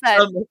 Kimberly. Forget what I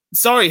said.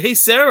 Sorry. Hey,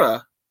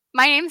 Sarah.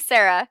 My name's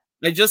Sarah.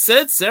 I just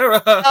said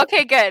Sarah.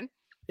 Okay, good.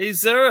 Hey,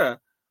 Sarah.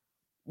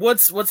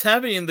 What's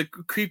happening in the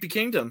Creepy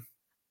Kingdom?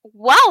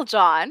 Well,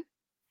 John,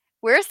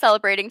 we're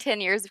celebrating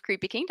 10 years of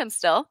Creepy Kingdom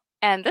still.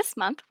 And this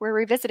month, we're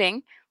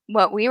revisiting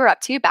what we were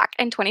up to back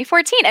in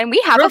 2014. And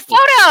we have a photo.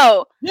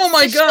 Oh,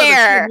 my God.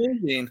 Share. That's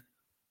amazing.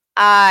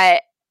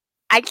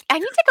 I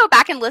need to go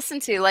back and listen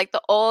to like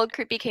the old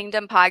Creepy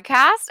Kingdom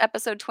podcast,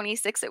 episode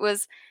 26. It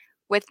was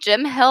with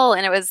Jim Hill,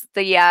 and it was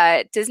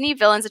the Disney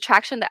Villains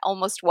attraction that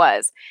almost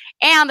was.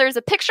 And there's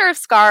a picture of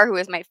Scar, who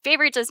is my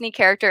favorite Disney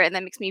character, and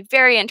that makes me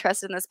very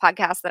interested in this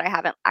podcast that I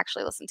haven't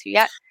actually listened to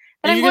yet.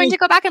 But I'm going to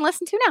go back and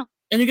listen to now.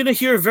 And you're going to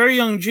hear a very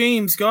young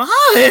James go,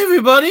 "Hi,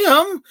 everybody.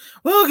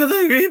 Welcome to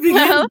the Creepy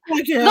Kingdom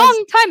podcast.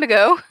 Long time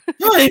ago.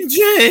 I'm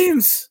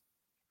James."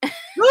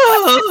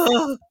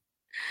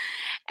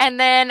 And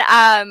then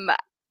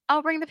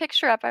I'll bring the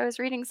picture up. I was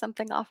reading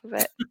something off of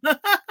it.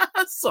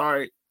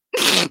 Sorry.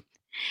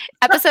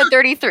 Episode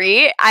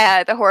 33,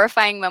 the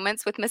horrifying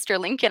moments with Mr.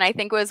 Lincoln, I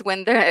think was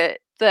when the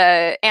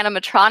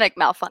animatronic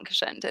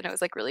malfunctioned, and it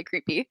was like really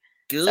creepy.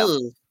 Good.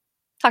 So,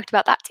 talked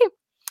about that too.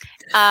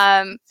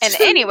 And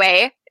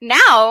anyway,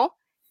 now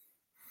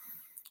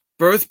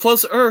Birth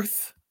plus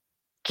Earth.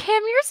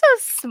 Kim, you're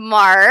so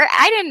smart.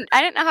 I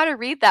didn't know how to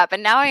read that, but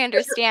now I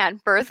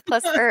understand. Birth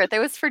plus Earth. It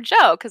was for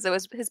Joe because it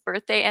was his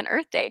birthday and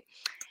Earth Day.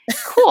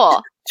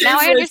 Cool. Now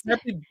I understand.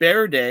 Happy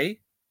Bear Day.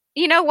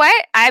 You know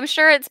what? I'm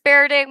sure it's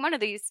Bear Day one of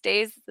these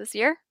days this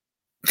year.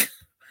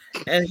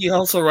 And he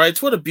also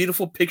writes, "What a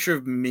beautiful picture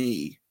of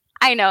me."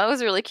 I know, it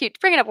was really cute.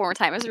 Bring it up one more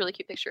time. It was a really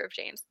cute picture of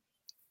James.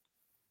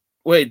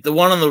 Wait, the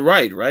one on the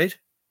right, right?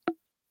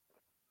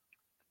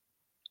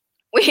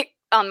 Wait,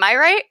 on my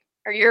right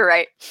or your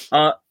right?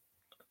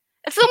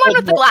 It's the one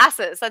with the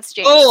glasses. That's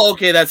James. Oh,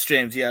 okay, that's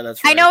James. Yeah,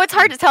 that's right. I know it's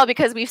hard to tell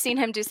because we've seen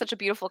him do such a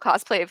beautiful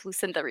cosplay of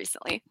Lucinda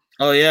recently.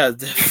 Oh yeah,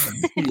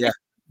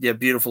 yeah,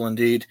 beautiful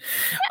indeed.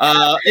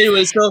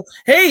 Anyway, so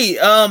hey,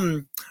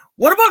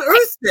 what about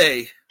Earth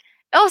Day?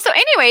 Oh, so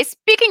anyway,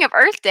 speaking of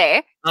Earth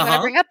Day, I'm going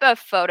to bring up a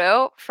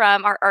photo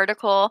from our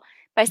article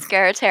by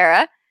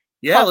Scaratera.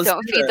 Yeah, let's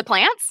Don't Feed the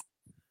Plants.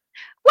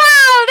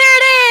 Wow, there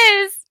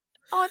it is!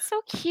 Oh, it's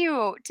so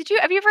cute.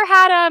 Have you ever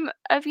had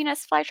a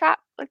Venus flytrap?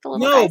 Like the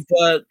little guys?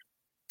 But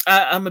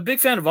I'm a big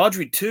fan of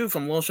Audrey too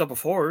from Little Shop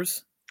of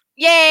Horrors.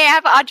 Yay, I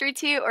have Audrey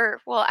 2,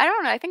 or, well, I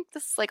don't know. I think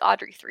this is like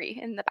Audrey 3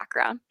 in the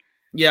background.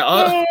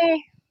 Yeah.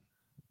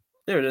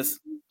 There it is.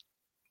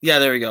 Yeah,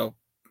 there we go.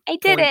 I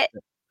did it.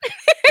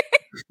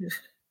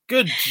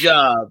 Good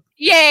job.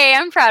 Yay,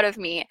 I'm proud of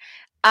me.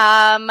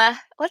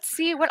 Let's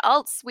see what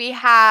else we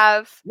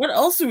have. What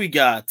else do we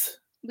got?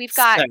 We've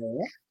got,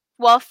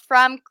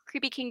 from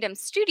Creepy Kingdom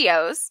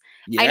Studios.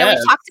 Yes. I know we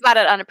talked about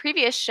it on a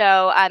previous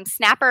show.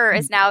 Snapper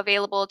is now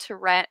available to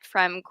rent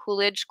from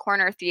Coolidge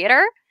Corner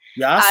Theater.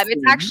 Yes.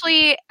 It's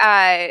actually,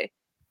 it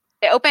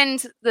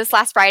opened this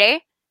last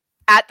Friday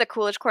at the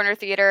Coolidge Corner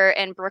Theater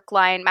in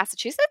Brookline,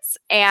 Massachusetts,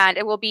 and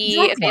it will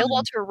be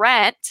available to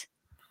rent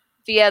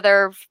via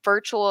their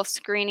virtual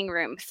screening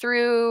room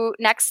through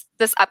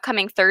this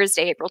upcoming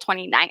Thursday, April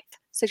 29th.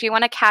 So if you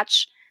want to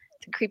catch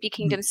the Creepy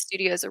Kingdom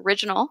Studios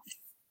original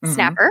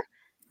Snapper,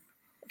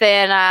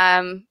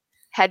 then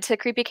head to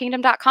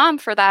creepykingdom.com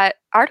for that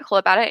article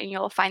about it, and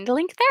you'll find the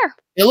link there.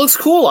 It looks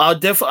cool. I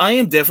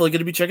am definitely going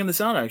to be checking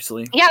this out,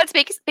 actually. Yeah,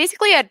 it's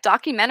basically a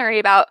documentary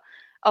about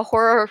a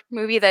horror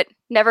movie that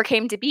never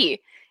came to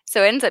be.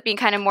 So it ends up being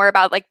kind of more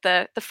about like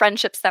the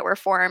friendships that were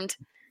formed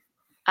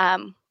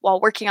while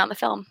working on the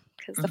film,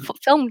 because the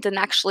film didn't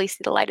actually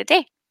see the light of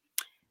day.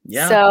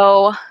 Yeah.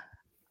 So,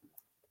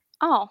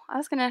 I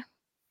was gonna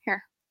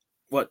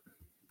What?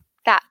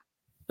 That.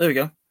 There we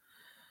go.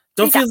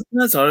 Don't Feed the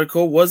Plants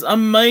article was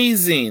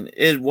amazing.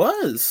 It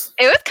was.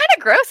 It was kind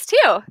of gross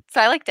too,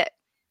 so I liked it.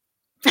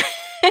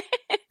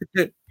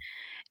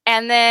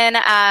 And then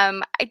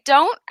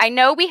I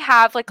know we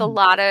have like a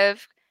lot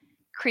of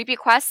creepy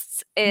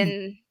quests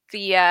in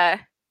the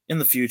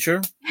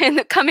future.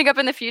 Coming up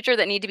in the future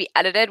that need to be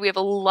edited. We have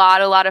a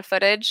lot of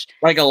footage.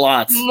 Like a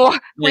lot.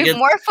 We have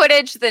more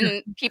footage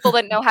than people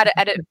that know how to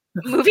edit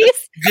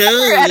movies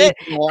or edit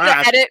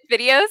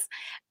videos.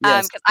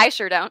 Because I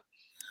sure don't.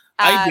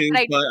 I do,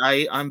 but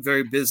I'm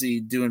very busy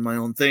doing my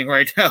own thing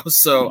right now,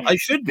 so I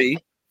should be.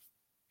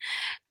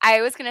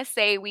 I was going to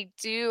say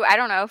I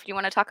don't know if you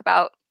want to talk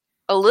about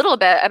a little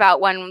bit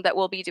about one that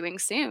we'll be doing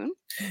soon.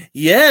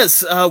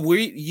 Yes,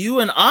 you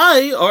and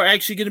I are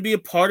actually going to be a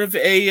part of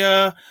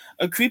a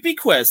creepy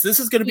quest.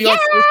 This is going to be our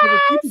first ever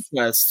creepy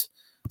quest.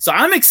 So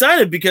I'm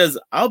excited because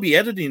I'll be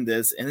editing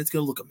this and it's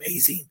going to look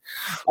amazing.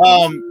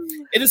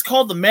 It is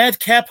called the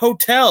Madcap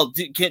Hotel.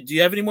 Do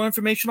you have any more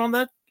information on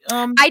that?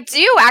 I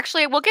do,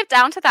 actually. We'll get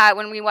down to that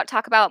when we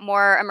talk about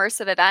more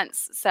immersive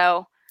events.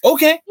 So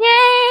okay.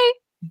 Yay!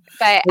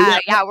 But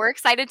we're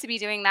excited to be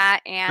doing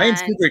that, and I'm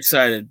super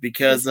excited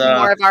because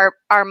more of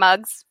our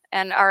mugs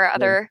and our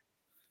other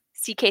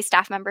CK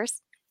staff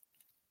members.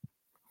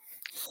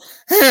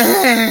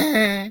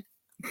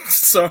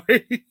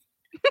 Sorry.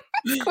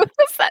 What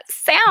was that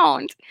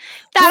sound?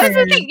 That was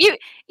the thing.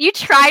 You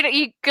tried.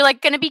 You're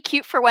like gonna be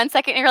cute for 1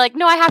 second, and you're like,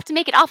 no, I have to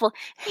make it awful.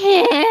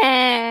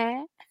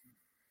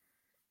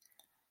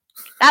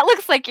 That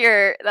looks like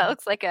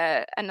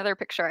another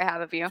picture I have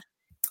of you.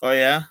 Oh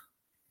yeah.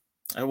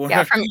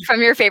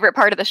 From your favorite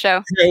part of the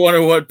show. I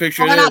wonder what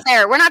picture we're not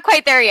there. We're not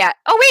quite there yet.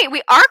 Oh, wait,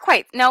 we are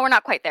quite. No, we're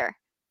not quite there.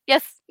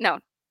 Yes, no.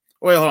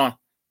 Wait, hold on.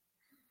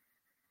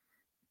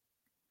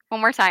 One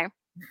more time.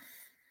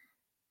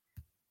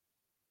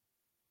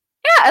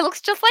 Yeah, it looks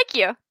just like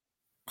you.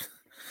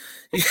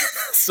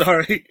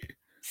 Sorry.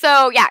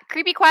 So, yeah,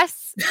 Creepy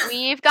Quests.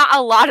 We've got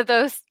a lot of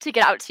those to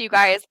get out to you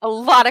guys. A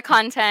lot of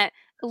content.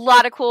 A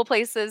lot of cool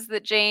places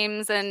that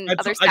James and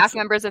other staff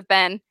members have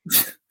been.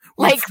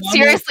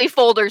 Seriously,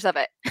 folders of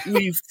it.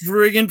 We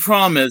friggin'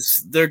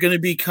 promise they're going to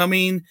be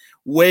coming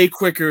way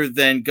quicker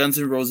than Guns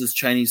N' Roses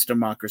Chinese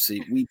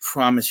Democracy. We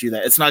promise you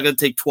that. It's not going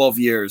to take 12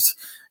 years,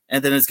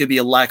 and then it's going to be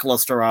a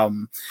lackluster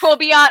album. What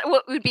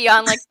would be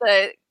on like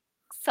the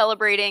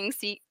celebrating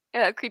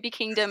Creepy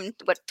Kingdom,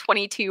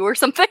 22 or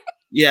something?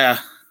 Yeah.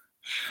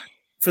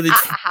 For the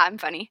I'm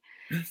funny.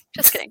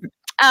 Just kidding.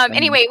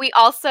 Anyway,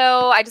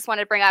 I just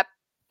wanted to bring up,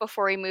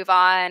 before we move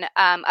on,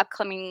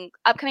 upcoming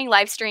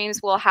live streams,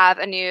 we'll have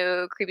a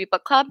new Creepy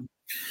Book Club.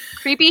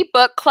 Creepy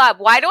Book Club.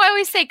 Why do I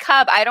always say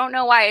cub? I don't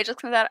know why. It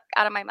just comes out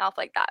of my mouth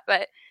like that.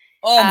 But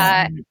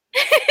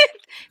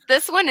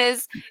this one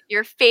is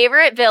your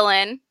favorite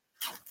villain,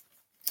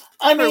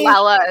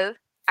 Cruella.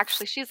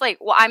 Actually, she's like,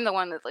 well, I'm the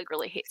one that like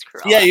really hates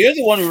Cruella. Yeah, you're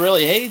the one who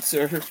really hates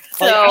her.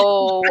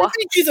 So I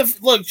think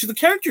the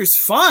character's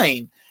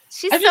fine.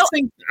 She's I just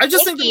think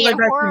the live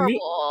action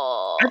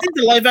horrible. I think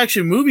the live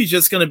action movie is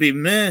just going to be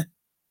meh.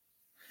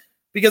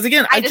 Because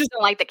again, I just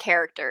don't like the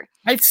character.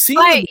 I've seen.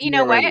 But you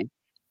know what?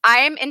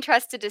 I'm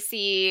interested to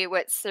see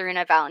what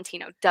Serena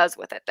Valentino does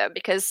with it, though,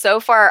 because so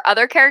far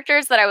other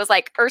characters that I was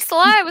like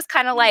Ursula, I was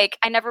kind of like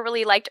I never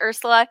really liked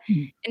Ursula.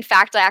 In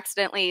fact, I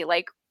accidentally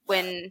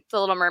when the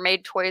Little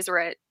Mermaid toys were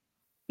at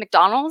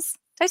McDonald's.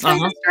 Did I tell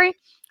you that story?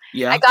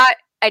 Yeah,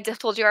 I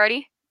just told you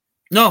already.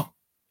 No.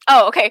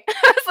 Oh, okay.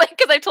 I was like,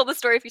 because I told the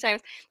story a few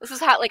times. This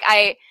is how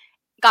I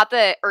got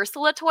the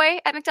Ursula toy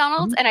at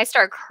McDonald's, and I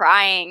started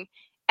crying.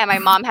 And my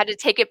mom had to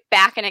take it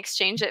back and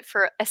exchange it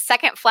for a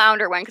second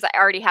Flounder one because I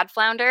already had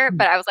Flounder.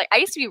 But I was like, I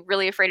used to be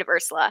really afraid of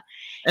Ursula.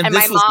 And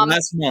this was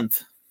last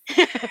month.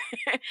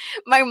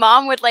 My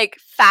mom would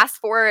fast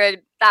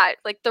forward that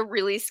the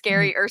really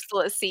scary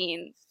Ursula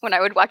scene when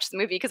I would watch the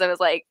movie because I was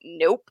like,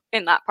 nope,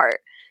 in that part.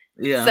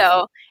 Yeah.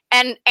 So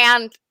and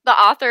the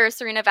author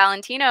Serena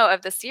Valentino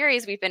of the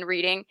series we've been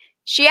reading,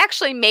 she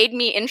actually made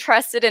me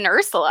interested in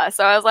Ursula.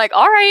 So I was like,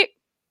 all right,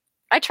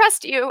 I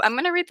trust you. I'm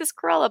gonna read this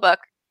Cruella book.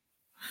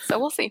 So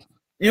we'll see.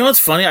 You know what's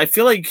funny? I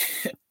feel like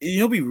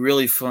it'll be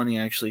really funny.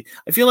 Actually,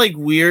 I feel like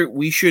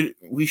we should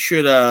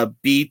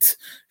beat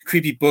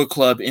Creepy Book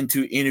Club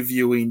into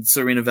interviewing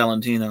Serena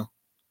Valentino.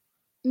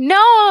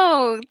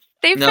 No,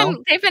 they've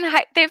been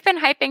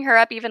hyping her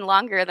up even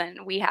longer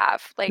than we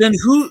have. Then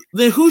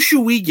who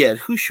should we get?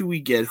 Who should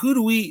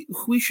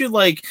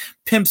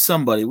pimp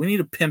somebody? We need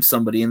to pimp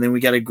somebody, and then we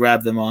got to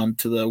grab them on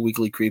to the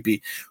Weekly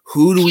Creepy.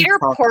 Who do Peter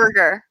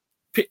Porger.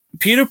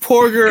 Peter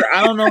Porger.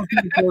 I don't know if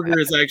Peter Porger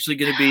is actually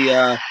going to be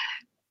the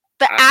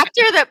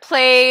actor that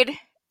played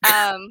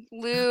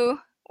Liu.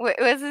 What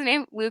was his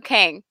name? Liu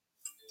Kang.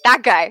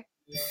 That guy.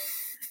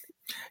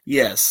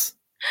 Yes.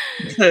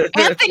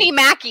 Anthony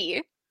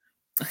Mackie.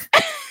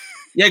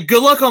 Yeah.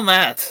 Good luck on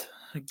that.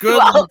 Who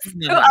else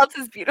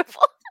is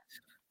beautiful?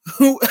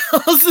 Who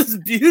else is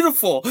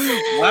beautiful?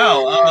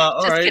 Wow.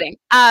 All Just right.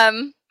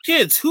 Kidding.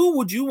 Kids, who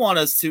would you want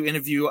us to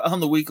interview on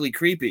the Weekly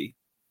Creepy?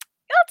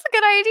 That's a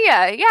good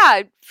idea.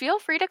 Yeah, feel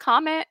free to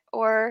comment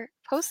or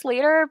post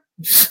later.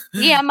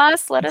 DM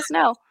us. Let us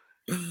know.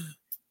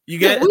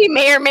 We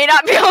may or may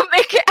not be able to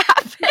make it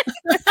happen.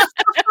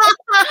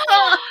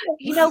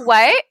 You know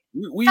what?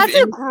 That's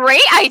a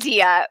great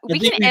idea. We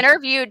can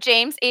interview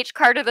James H.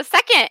 Carter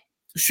II.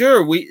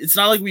 Sure. It's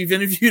not like we've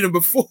interviewed him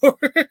before.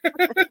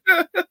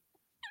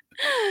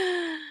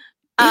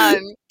 I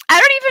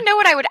don't even know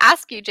what I would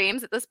ask you,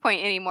 James, at this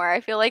point anymore.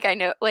 I feel like I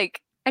know,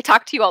 I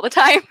talk to you all the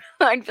time.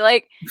 I'd be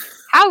like,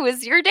 how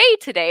was your day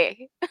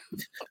today?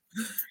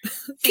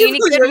 See any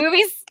good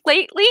movies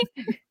lately?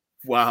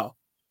 Wow.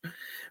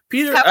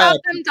 Peter, how about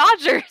them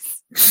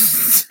Dodgers?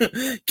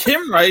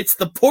 Kim writes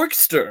the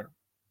Porkster.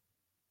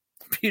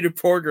 Peter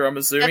Porger, I'm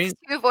assuming.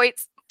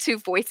 That's two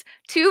votes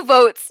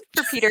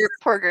for Peter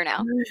Porger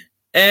now.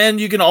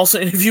 And you can also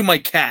interview my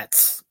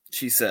cats,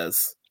 she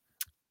says.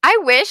 I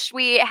wish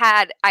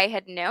I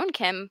had known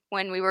Kim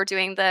when we were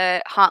doing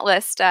the Haunt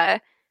List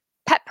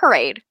pet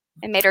parade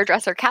and made her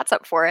dress her cats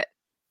up for it.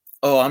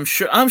 Oh, I'm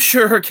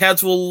sure her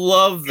cats will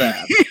love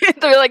that.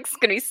 They're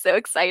gonna be so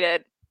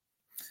excited.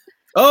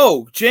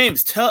 Oh,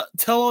 James, tell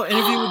our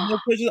interview with more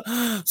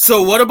questions.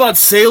 So what about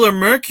Sailor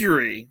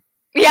Mercury?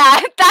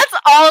 Yeah, that's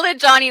all that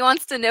Johnny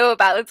wants to know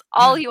about. That's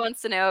all he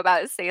wants to know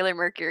about is Sailor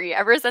Mercury.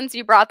 Ever since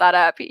you brought that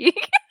up, this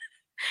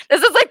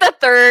is the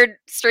third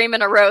stream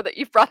in a row that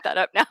you've brought that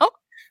up now.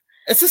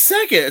 It's a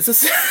second. It's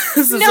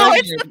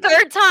the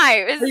third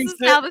time. This is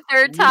now the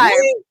third time.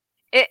 Really?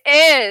 It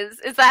is.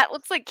 Is that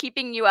what's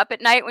keeping you up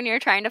at night when you're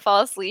trying to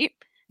fall asleep?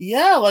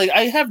 Yeah,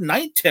 I have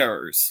night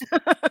terrors.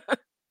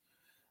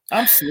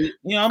 I'm sleep.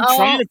 I'm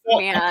trying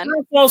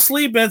to fall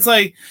asleep, and it's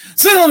like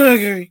Sailor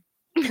Mercury.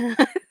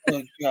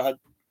 Oh God.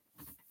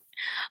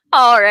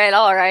 All right.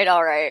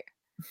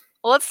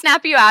 Well, let's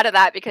snap you out of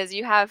that because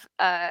you have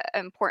an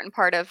important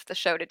part of the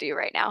show to do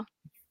right now.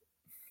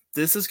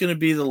 This is going to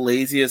be the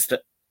laziest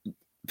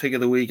pick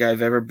of the week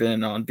I've ever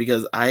been on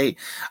because I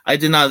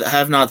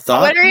have not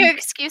thought. What are your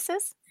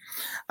excuses?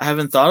 I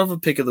haven't thought of a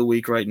pick of the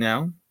week right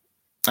now.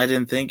 I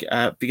didn't think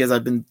because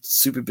I've been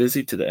super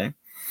busy today.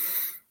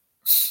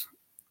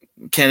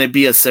 Can it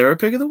be a Sarah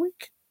pick of the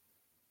week?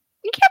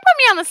 You can't put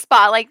me on the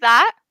spot like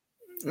that.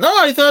 No,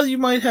 I thought you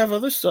might have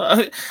other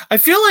stuff. I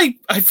feel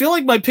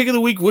like my pick of the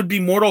week would be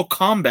Mortal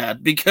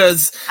Kombat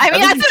because that's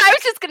what I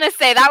was just gonna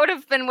say. That would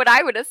have been what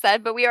I would have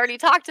said, but we already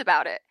talked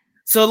about it.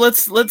 So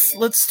let's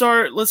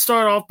start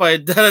off by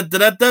da da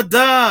da da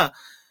da.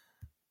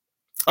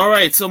 All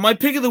right, so my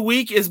pick of the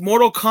week is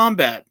Mortal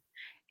Kombat.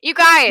 You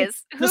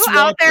guys, who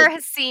out there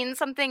has seen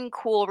something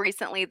cool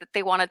recently that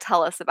they want to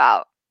tell us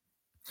about?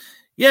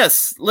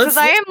 Yes, because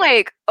I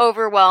am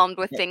overwhelmed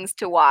with things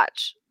to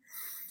watch.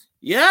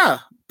 Yeah,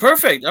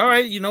 perfect. All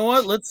right, you know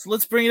what?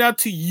 Let's bring it out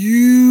to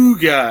you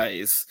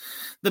guys,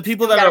 the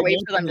people that are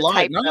watching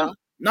live.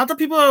 Not the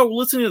people that are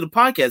listening to the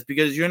podcast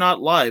because you're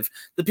not live.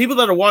 The people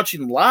that are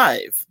watching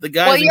live, the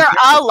guys. Well, you're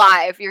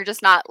alive. You're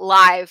just not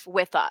live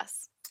with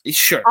us.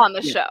 Sure. On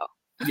the show.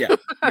 Yeah,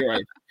 you're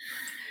right.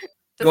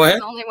 This is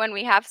the only one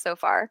we have so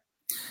far.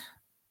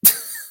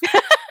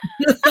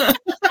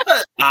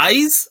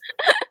 Eyes?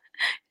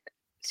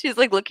 She's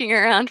like looking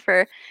around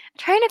for,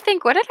 trying to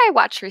think, what did I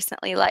watch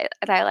recently that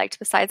I liked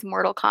besides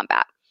Mortal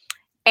Kombat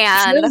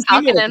and The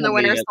Falcon and the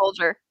Winter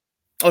Soldier?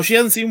 Oh, she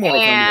hasn't seen Mortal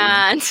Kombat.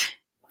 And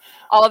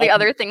all the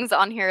other things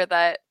on here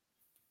that.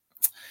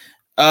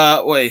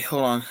 Wait,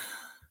 hold on.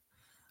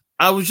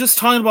 I was just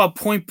talking about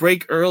Point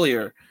Break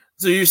earlier.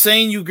 So you're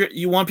saying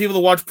you want people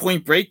to watch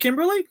Point Break,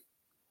 Kimberly?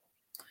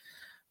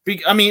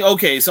 I mean,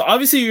 okay, so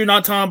obviously you're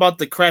not talking about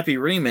the crappy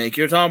remake.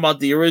 You're talking about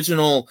the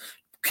original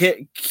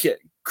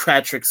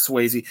Patrick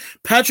Swayze.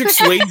 Patrick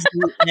Swayze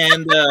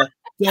and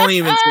don't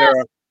even,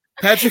 Sarah.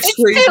 Patrick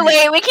Swayze. It's too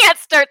late. We can't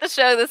start the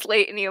show this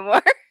late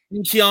anymore.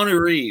 And Keanu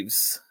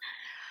Reeves.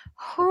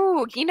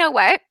 Ooh, you know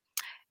what?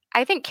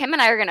 I think Kim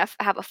and I are going to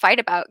have a fight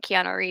about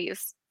Keanu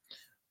Reeves.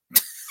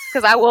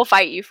 Because I will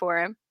fight you for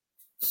him.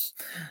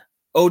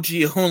 OG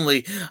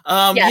only.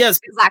 Yes,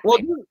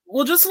 exactly.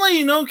 Well, just to let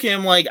you know,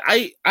 Kim, like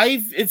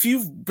if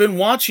you've been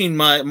watching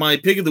my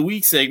pick of the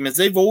week segments,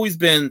 they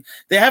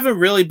haven't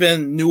really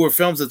been newer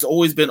films. It's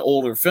always been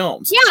older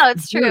films. Yeah,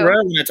 that's true.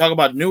 Rare when I talk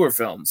about newer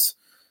films.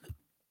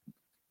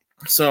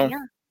 So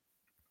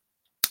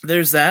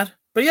there's that.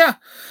 But yeah.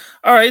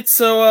 All right.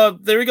 So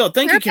there we go.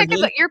 Thank you,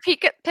 Kimberly. Your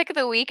pick of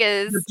the week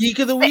is the peak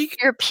of the week.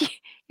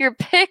 Your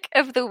pick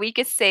of the week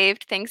is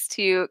saved thanks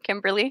to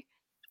Kimberly.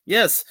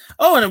 Yes.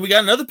 Oh, and we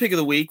got another pick of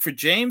the week for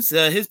James.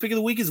 His pick of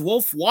the week is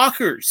Wolf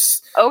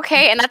Walkers.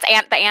 Okay, and that's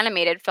the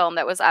animated film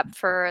that was up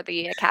for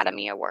the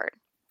Academy Award.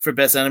 For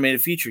Best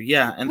Animated Feature,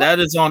 yeah. And that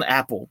is on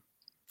Apple.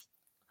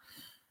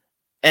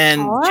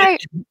 And,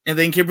 right. And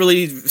then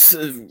Kimberly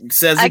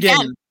says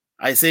again,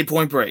 I say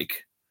Point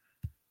Break.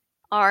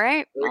 All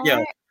right. There we go.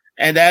 Right.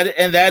 And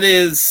that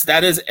is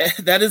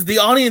the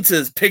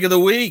audience's pick of the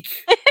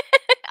week.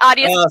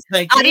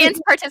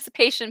 Audience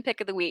participation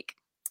pick of the week.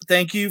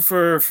 Thank you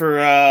for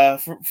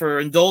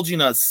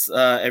indulging us,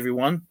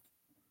 everyone.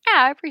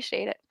 Yeah, I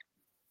appreciate it.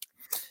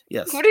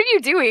 Yes. What are you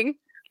doing?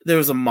 There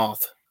was a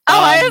moth. Oh,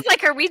 I was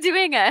like, are we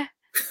doing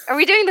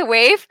the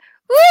wave?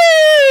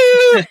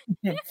 Woo!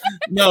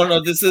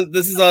 No, this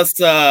is us.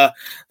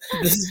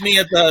 This is me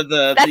at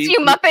the. That's you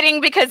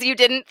muppeting because you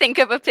didn't think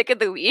of a pick of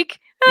the week.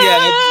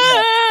 Yeah.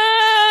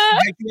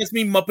 That's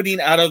me muppeting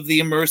out of the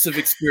immersive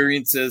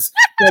experiences.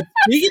 But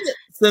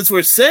since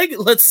we're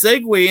let's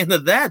segue into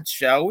that,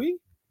 shall we?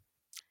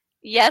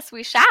 Yes,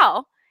 we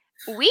shall.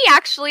 We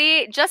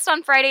actually just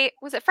on Friday,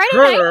 was it Friday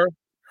night?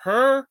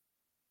 Her,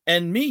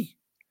 and me.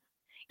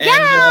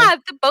 Yeah,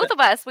 both of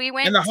us. We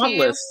went to the hot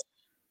list.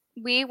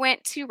 We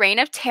went to Reign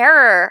of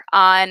Terror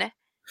on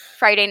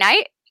Friday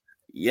night.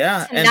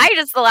 Yeah, tonight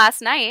is the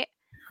last night.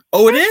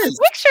 Oh, it is.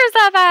 Pictures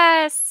of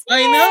us.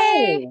 I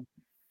know.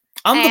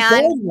 I'm the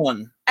bold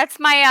one. That's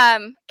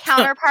my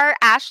counterpart,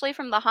 Ashley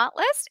from the Haunt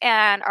List,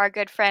 and our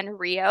good friend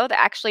Rio that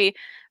actually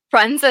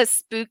runs a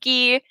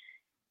spooky,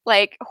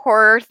 like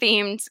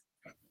horror-themed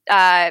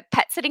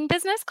pet sitting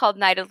business called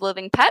Night of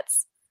Living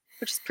Pets,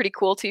 which is pretty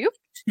cool too.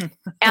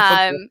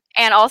 And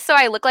also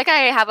I look like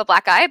I have a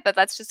black eye, but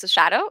that's just a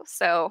shadow.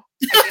 So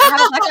I don't have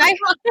a black eye.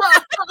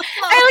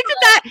 I looked at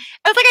that.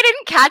 I was like, I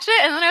didn't catch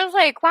it. And then I was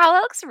like, wow,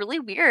 that looks really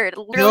weird. It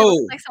literally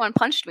looks like someone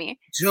punched me.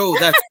 Joe,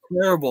 that's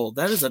terrible.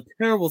 That is a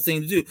terrible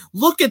thing to do.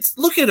 Look at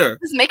her.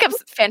 This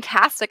makeup's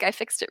fantastic. I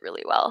fixed it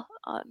really well.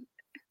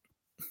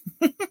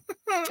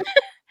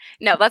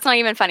 No, that's not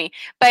even funny.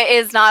 But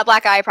it's not a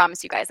black eye, I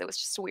promise you guys. It was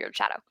just a weird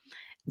shadow.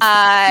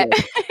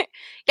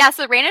 Yeah,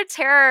 so Reign of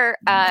Terror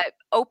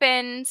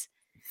opened.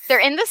 They're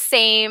in the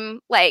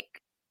same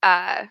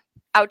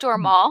outdoor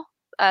mall,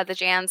 the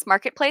Jan's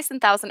Marketplace in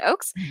Thousand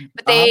Oaks,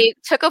 but they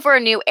took over a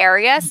new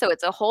area, so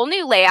it's a whole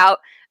new layout.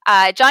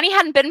 Johnny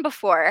hadn't been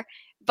before,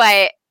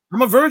 but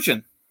I'm a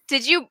virgin.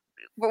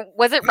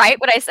 Was it right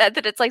what I said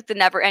that it's like the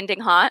never-ending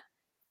haunt?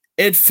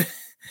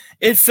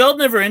 It felt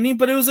never-ending,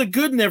 but it was a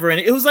good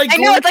never-ending. It was like I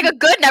know it's like a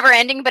good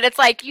never-ending, but it's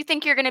like you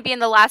think you're going to be in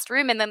the last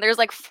room, and then there's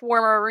like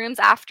 4 more rooms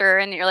after,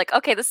 and you're like,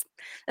 okay, this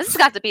has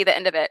got to be the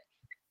end of it.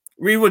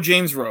 Read what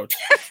James wrote.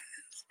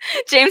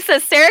 James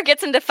says Sarah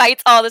gets into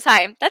fights all the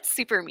time. That's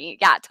super me.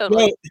 Yeah,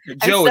 totally.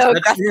 Joe, I'm so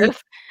is that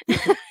aggressive.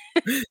 True?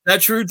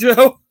 That true,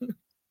 Joe?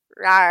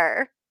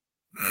 Rawr.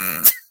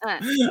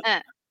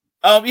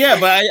 Yeah,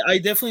 but I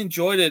definitely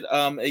enjoyed it.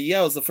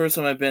 Yeah, it was the first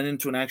time I've been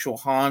into an actual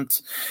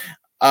haunt.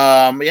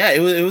 Yeah,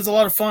 it was a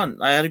lot of fun.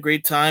 I had a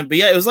great time. But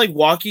yeah, it was like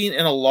walking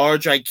in a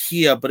large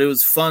IKEA, but it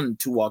was fun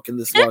to walk in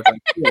this large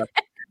IKEA.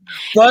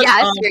 But,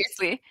 yeah,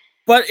 seriously.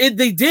 But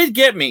they did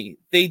get me.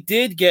 They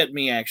did get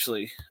me,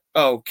 actually.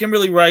 Oh,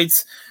 Kimberly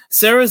writes,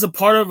 Sarah is a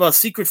part of a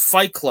secret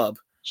fight club.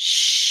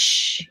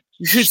 Shh.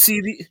 You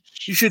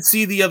should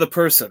see the other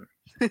person.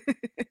 we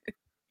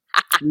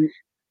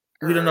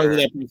don't know who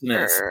that person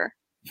is.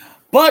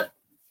 But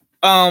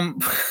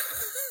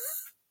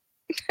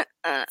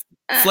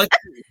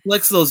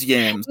flex those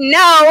yams.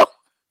 No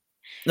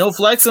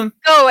flex them.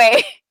 Go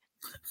away.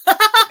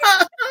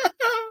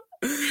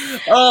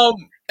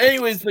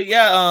 Anyways, but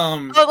yeah.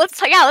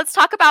 Let's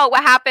talk about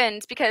what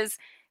happened, because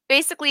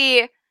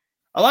basically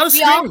a lot of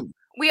screaming.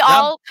 we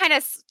all kind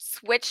of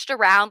switched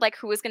around like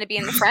who was going to be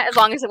in the front as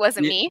long as it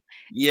wasn't me.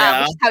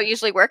 Yeah. Which is how it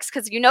usually works,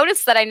 because you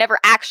notice that I never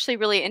actually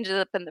really ended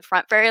up in the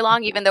front very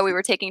long, even though we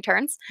were taking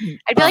turns.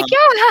 I'd be like, yo,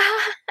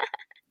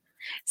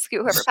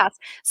 scoot whoever passed.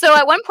 So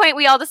at one point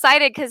we all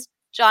decided, because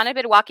John had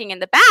been walking in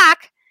the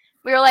back,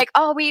 we were like,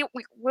 oh, we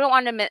don't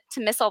want to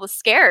miss all the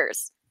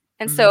scares.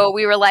 And so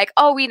we were like,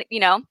 oh,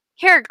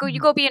 here, you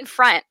go be in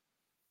front.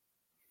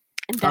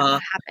 And then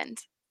what happened?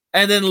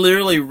 And then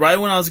literally right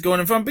when I was going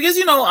in front,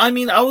 because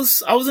I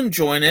was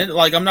enjoying it.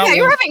 Like I'm not. Yeah,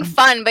 you were having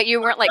fun, but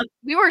you weren't like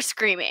we were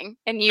screaming,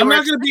 and you were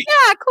not gonna be.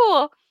 Yeah,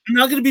 cool. I'm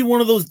not gonna be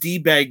one of those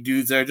D-bag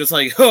dudes that are just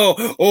like,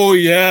 oh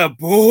yeah,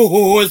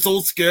 it's so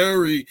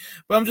scary.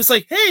 But I'm just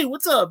like, hey,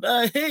 what's up?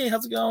 Hey,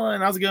 how's it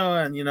going? How's it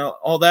going?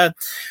 All that.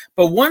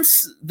 But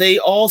once they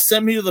all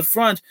sent me to the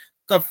front,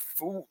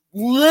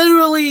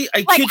 literally,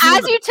 I kid you,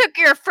 as you took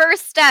your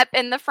first step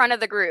in the front of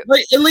the group,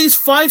 like at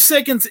least 5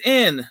 seconds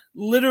in,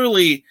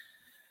 literally.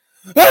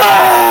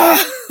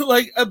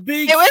 Like a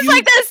big. It was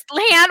like this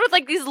hand with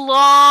like these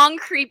long,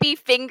 creepy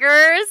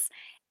fingers,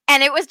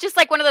 and it was just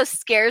like one of those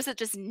scares that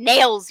just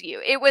nails you.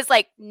 It was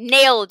like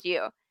nailed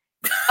you.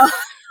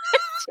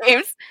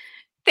 James,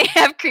 they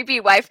have creepy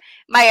wife.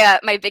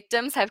 My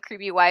victims have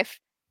creepy wife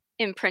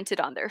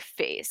imprinted on their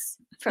face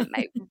from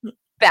my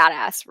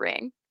badass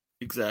ring.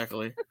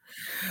 Exactly.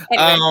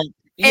 Anyway,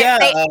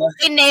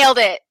 they nailed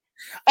it.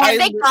 And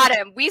they got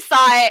him. We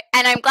saw it,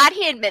 and I'm glad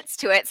he admits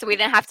to it, so we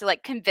didn't have to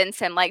like convince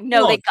him. Like,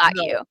 no, they got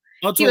you.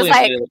 He was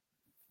like,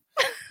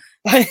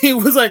 he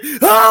was like,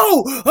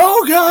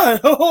 oh god,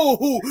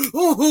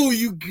 oh,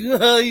 you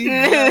got.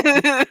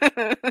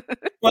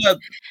 But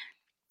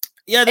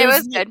yeah, it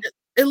was good.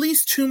 At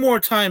least 2 more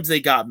times they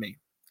got me.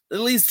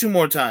 At least 2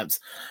 more times.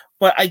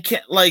 But I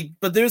can't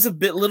but there's a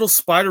little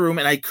spider room,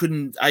 and I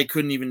couldn't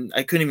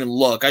even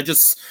look. I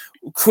just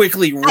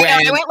quickly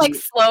ran. I went like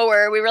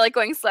slower. We were like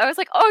going slow. I was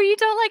like, oh, you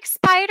don't like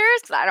spiders?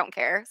 Because I don't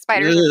care.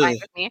 Spiders are fine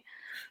with me.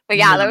 But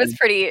yeah, that was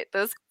pretty. It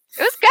was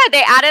good.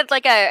 They added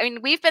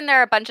we've been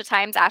there a bunch of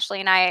times, Ashley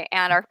and I,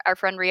 and our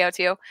friend Rio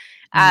too.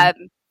 Yeah,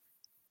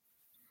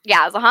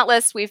 as a haunt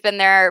list, we've been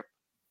there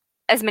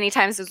as many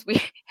times as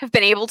we have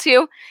been able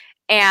to,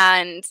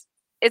 and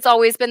it's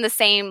always been the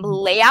same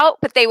layout,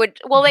 but it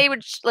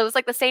was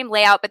like the same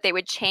layout, but they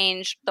would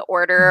change the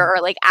order or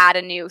like add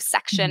a new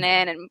section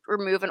in and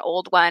remove an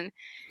old one.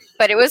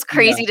 But it was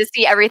crazy to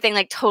see everything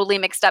like totally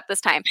mixed up this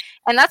time.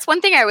 And that's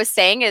one thing I was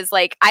saying is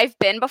like, I've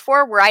been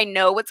before where I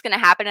know what's going to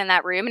happen in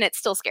that room and it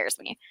still scares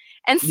me.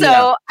 And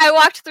so I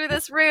walked through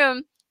this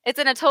room. It's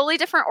in a totally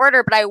different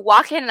order, but I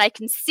walk in and I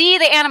can see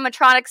the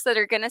animatronics that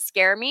are going to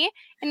scare me,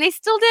 and they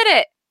still did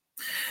it.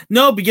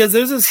 No, because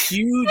there's this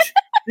humongous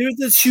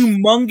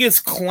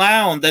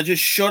clown that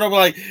just showed up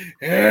like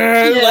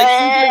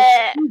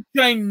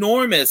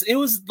ginormous. It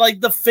was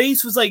like the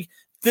face was like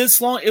this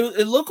long.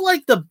 It looked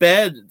like the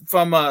bed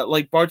from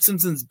like Bart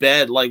Simpson's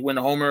bed, like when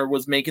Homer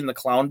was making the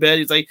clown bed.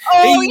 He's like,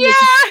 oh hey, yeah.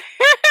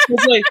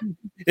 It's like,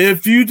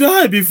 if you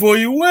die before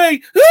you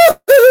wake.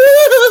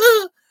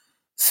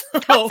 So,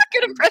 that's a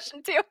good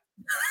impression too.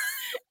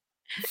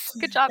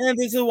 Good job. And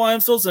this is why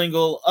I'm still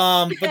single.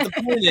 But the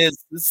point is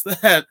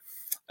that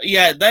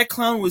that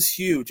clown was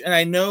huge. And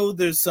I know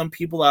there's some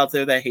people out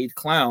there that hate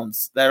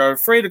clowns, that are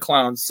afraid of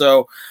clowns.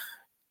 So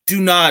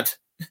do not,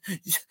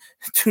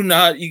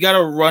 you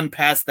gotta run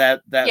past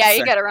that yeah,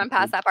 you gotta run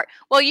past that part.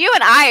 Well, you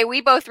and I,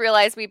 we both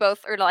realized we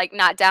both are like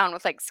not down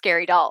with like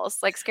scary dolls.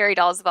 Like scary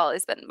dolls have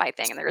always been my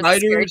thing. And there was a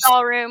scary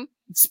doll room.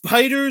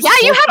 Spiders. Yeah,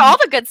 you had all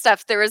the good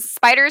stuff. There was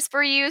spiders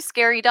for you,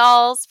 scary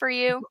dolls for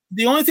you.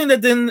 The only thing they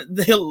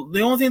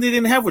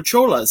didn't have were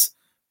cholas,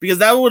 because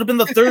that would have been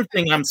the third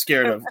thing I'm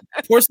scared of: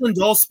 porcelain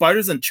dolls,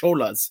 spiders, and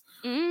cholas.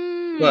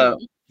 But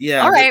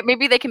yeah, all right,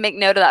 maybe they can make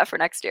note of that for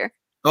next year.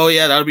 Oh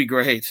yeah, that would be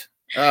great.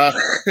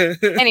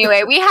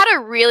 Anyway, we had a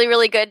really,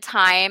 really good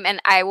time, and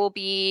I will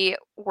be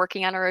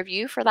working on a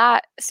review for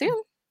that soon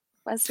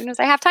as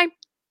I have time.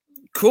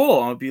 Cool.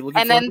 I'll be looking.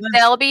 And then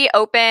they'll be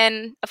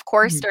open, of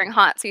course, during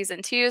haunt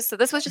season 2. So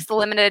this was just a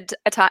limited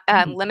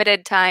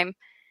time,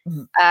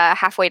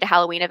 halfway to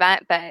Halloween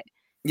event. But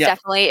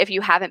definitely, if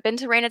you haven't been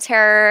to Reign of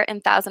Terror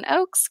in Thousand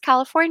Oaks,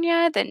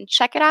 California, then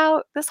check it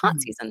out this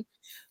haunt season.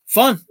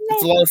 Fun.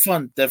 It's a lot of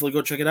fun. Definitely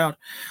go check it out.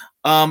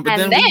 But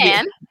and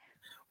then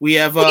we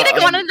have we're gonna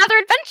go on another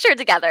adventure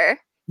together.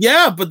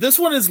 Yeah, but this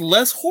one is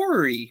less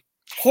horror-y.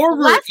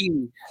 Horror-y.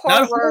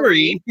 Not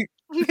horror-y.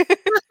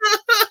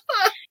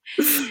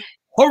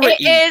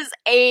 It is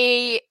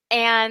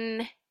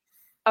an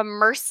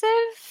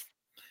immersive,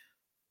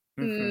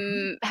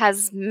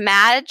 has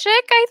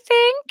magic, I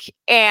think,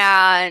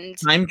 and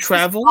time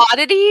travel,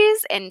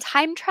 oddities, and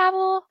time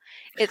travel.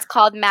 It's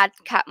called Mad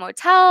Cat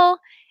Motel,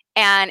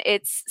 and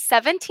it's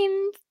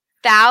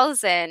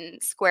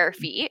 17,000 square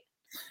feet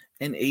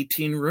and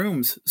 18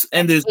 rooms.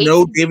 And there's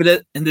no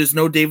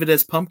David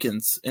S.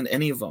 Pumpkins in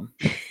any of them,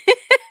 as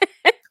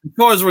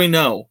far as we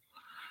know.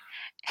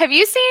 Have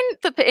you seen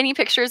any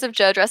pictures of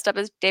Joe dressed up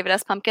as David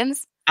S.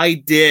 Pumpkins? I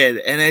did,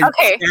 and it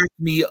cracked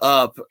me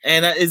up.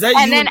 And is that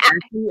and you?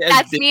 Then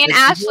that's me and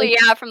Ashley,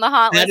 from the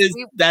Hot List.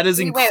 That is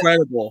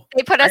incredible.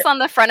 They put us on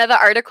the front of the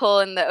article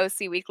in the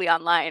OC Weekly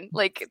online,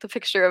 like the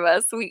picture of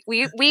us. We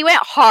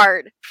went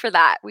hard for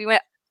that. We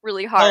went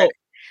really hard.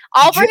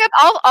 I'll bring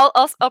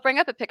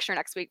up a picture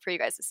next week for you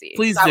guys to see.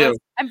 Please do.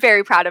 I'm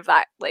very proud of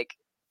that. Like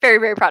very,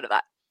 very proud of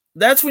that.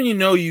 That's when you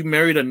know you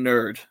married a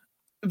nerd,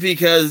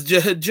 because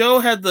Joe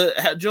had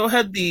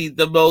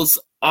the most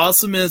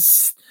awesomest,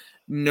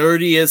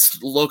 nerdiest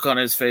look on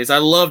his face. I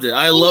loved it.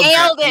 He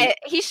nailed it.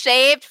 He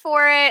shaved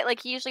for it.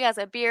 Like, he usually has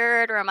a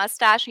beard or a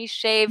mustache. He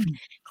shaved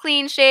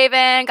clean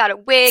shaven, got a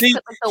wig,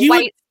 put like the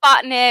white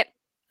spot in it,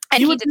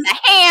 and he did the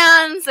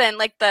hands and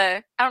like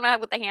I don't know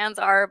what the hands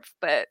are,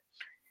 but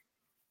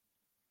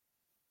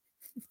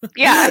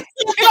yeah.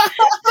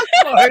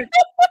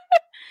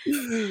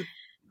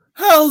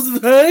 How's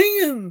it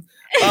hanging?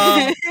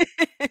 I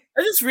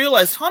just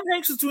realized Tom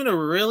Hanks is doing a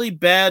really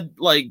bad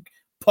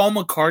Paul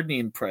McCartney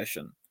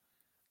impression.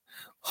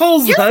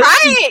 You're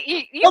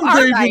right. You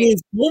are right.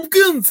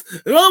 Pumpkins,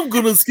 and I'm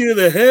gonna scare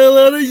the hell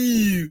out of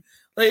you.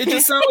 It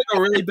just sounds like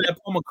a really bad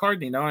Paul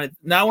McCartney.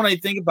 Now when I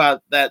think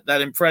about that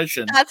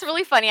impression, that's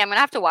really funny. I'm gonna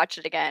have to watch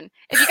it again.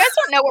 If you guys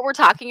don't know what we're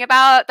talking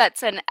about,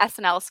 that's an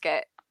SNL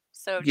skit.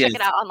 So check it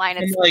out online.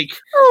 It's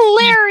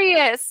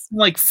hilarious.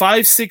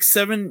 5, 6,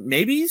 7,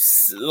 maybe.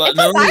 It's a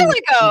while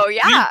ago,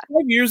 yeah.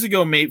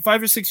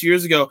 5 or 6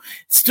 years ago.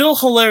 Still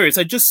hilarious.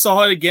 I just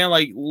saw it again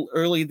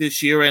early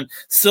this year, and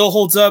still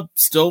holds up.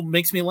 Still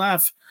makes me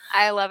laugh.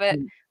 I love it.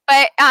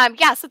 But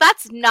so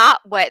that's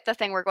not what the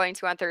thing we're going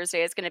to on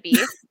Thursday is going to be.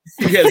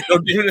 Yes,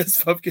 don't do this,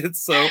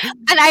 pumpkins. So,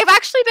 and I've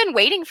actually been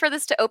waiting for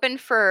this to open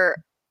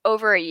for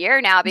over a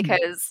year now,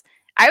 because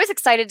I was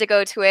excited to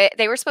go to it.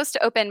 They were supposed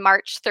to open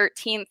March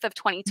 13th of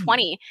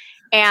 2020.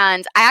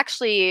 And I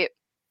actually,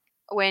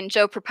 when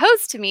Joe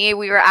proposed to me,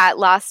 we were at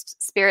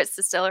Lost Spirits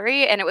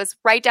Distillery, and it was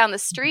right down the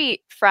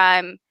street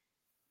from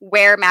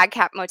where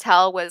Madcap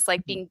Motel was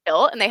being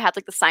built, and they had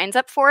the signs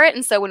up for it.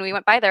 And so when we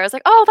went by there, I was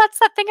like, oh, that's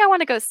that thing I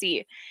want to go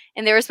see.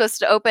 And they were supposed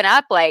to open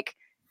up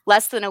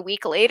less than a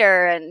week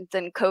later, and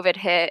then COVID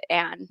hit.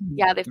 And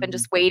they've been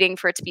just waiting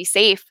for it to be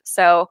safe.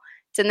 So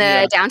it's in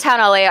the downtown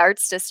LA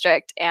Arts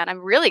District, and I'm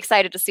really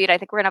excited to see it. I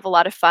think we're gonna have a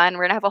lot of fun.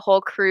 We're gonna have a whole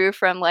crew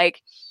from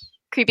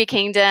Creepy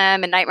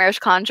Kingdom and Nightmarish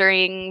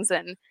Conjurings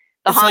and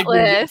the Haunt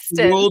List.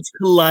 Worlds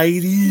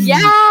colliding.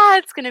 Yeah,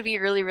 it's gonna be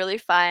really, really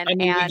fun. I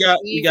mean, and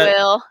we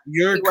will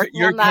be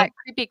working on that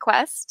Creepy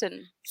Quest.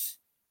 And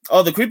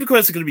the Creepy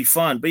Quest is gonna be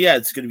fun. But yeah,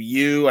 it's gonna be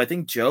you. I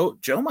think Joe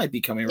might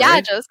be coming. Yeah,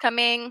 right? Joe's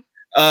coming.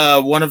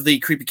 One of the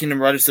Creepy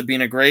Kingdom writers,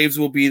 Sabina Graves,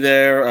 will be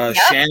there.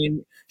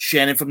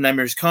 Shannon from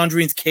Nightmares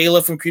Conjurings,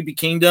 Kayla from Creepy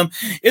Kingdom.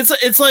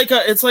 It's like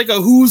a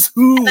who's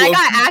who. And I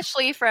got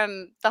Ashley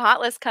from the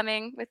Hot List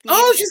coming with me.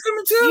 Oh, she's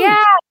coming too.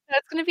 Yeah,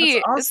 that's gonna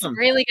be awesome. It's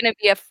really gonna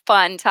be a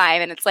fun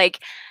time. And it's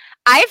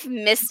I've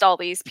missed all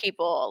these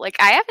people.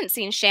 I haven't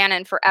seen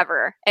Shannon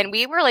forever, and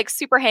we were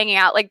super hanging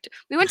out.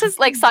 We went to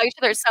saw each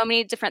other so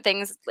many different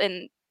things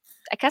in,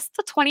 I guess,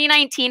 the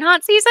 2019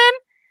 haunt season.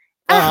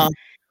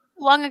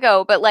 Long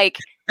ago, but I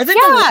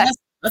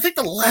think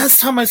the last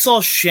time I saw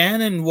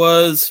Shannon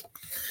was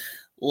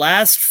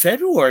last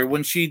February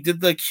when she did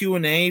the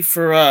Q&A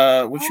for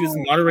when she was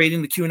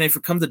moderating the Q&A for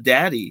Come to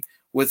Daddy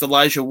with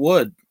Elijah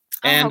Wood.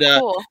 And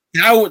cool.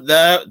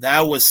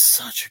 that was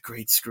such a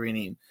great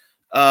screening.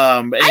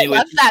 Anyway, I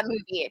love that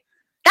movie.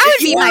 That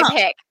would be my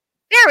pick.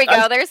 There we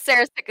go. There's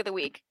Sarah's pick of the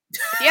week.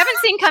 If you haven't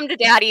seen Come to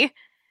Daddy,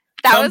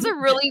 that was a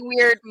really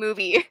weird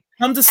movie.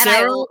 Come to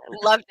Sarah. I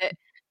loved it.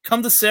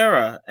 Come to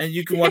Sarah, and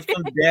you can watch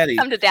Come to Daddy.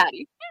 Come to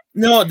Daddy.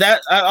 No,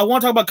 I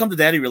want to talk about Come to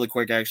Daddy really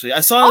quick. Actually, I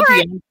saw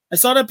it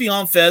at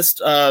Beyond Fest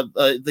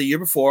the year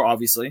before,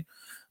 obviously,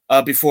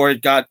 before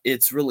it got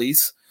its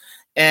release,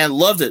 and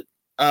loved it.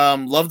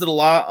 Loved it a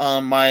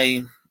lot.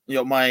 My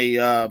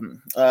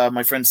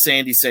friend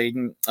Sandy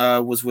Satan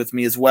was with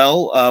me as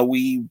well.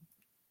 We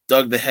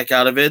dug the heck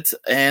out of it,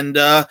 and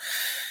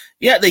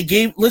they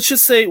gave. Let's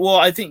just say, well,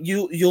 I think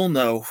you'll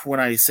know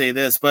when I say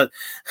this, but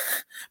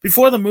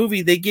before the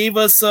movie, they gave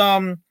us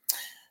a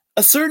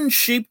certain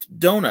shaped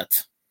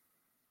donut.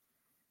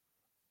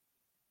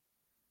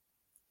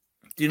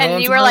 Do you know?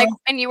 And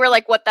you were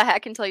like, what the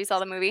heck, until you saw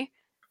the movie?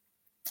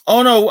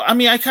 Oh no! I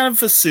mean, I kind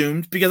of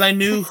assumed, because I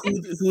knew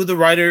who the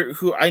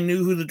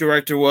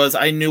director was.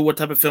 I knew what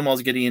type of film I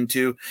was getting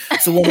into.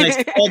 So when I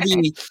saw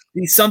the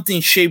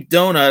something shaped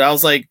donut, I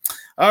was like,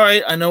 "All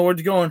right, I know where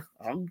to go."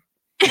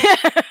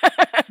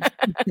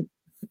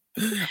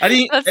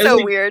 That's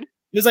so weird.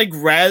 It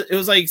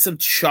was like some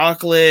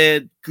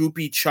chocolate,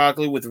 goopy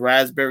chocolate with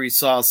raspberry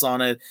sauce on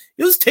it.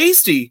 It was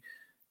tasty,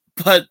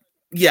 but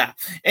yeah.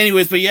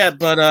 Anyways,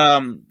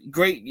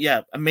 great,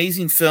 yeah,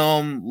 amazing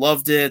film.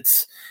 Loved it.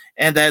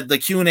 And that the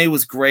Q&A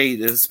was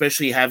great,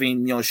 especially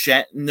having,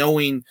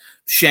 knowing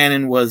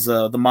Shannon was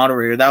the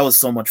moderator. That was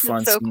so much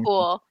fun. That's so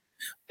cool.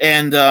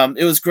 And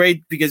it was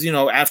great because,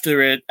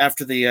 after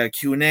the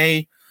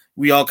Q&A,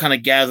 we all kind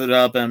of gathered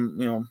up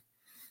and,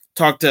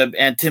 talked to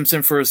Ann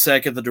Timpson for a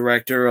second, the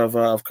director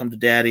of Come to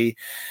Daddy.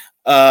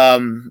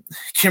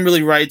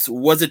 Kimberly writes,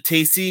 was it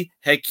tasty?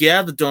 Heck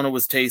yeah, the donut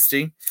was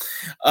tasty.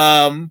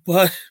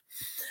 But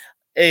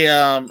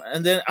and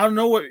then I don't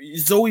know what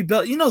Zoe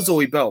Bell. You know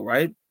Zoe Bell,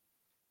 right?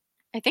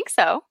 I think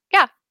so.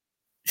 Yeah.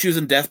 She was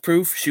in Death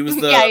Proof. She was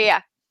the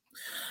yeah.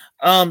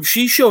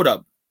 She showed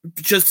up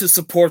just to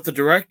support the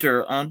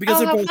director. Because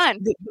they're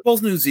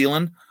both New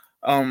Zealand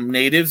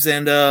natives,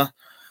 and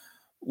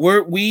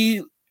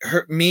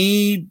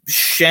me,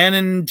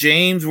 Shannon,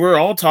 James, we're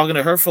all talking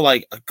to her for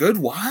like a good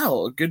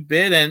while, a good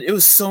bit, and it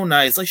was so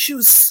nice. Like, she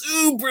was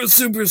super,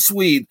 super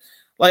sweet.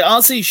 Like,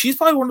 honestly, she's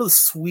probably one of the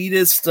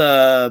sweetest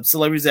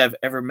celebrities I've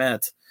ever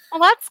met.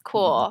 Well, that's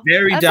cool.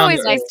 That's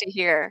always nice to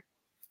hear.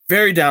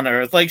 Very down to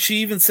earth. Like, she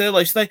even said,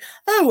 like, she's like,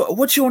 "Oh,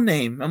 what's your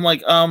name?" I'm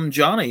like,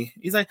 Johnny.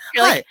 He's like,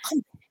 "Hi."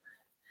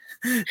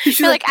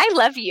 You're like, "I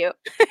love you."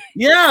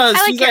 Yeah,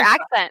 I like your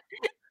accent.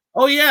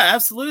 Oh yeah,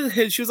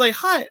 absolutely. She was like,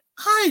 "Hi,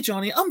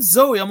 Johnny. I'm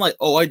Zoe." I'm like,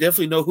 "Oh, I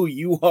definitely know who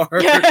you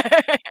are."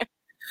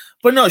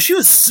 But no, she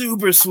was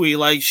super sweet.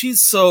 Like,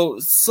 she's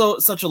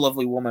such a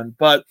lovely woman.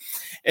 But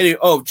anyway,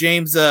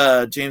 James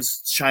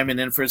chiming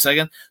in for a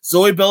second.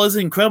 Zoe Bell is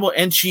incredible,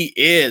 and she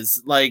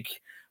is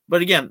like.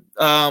 But again,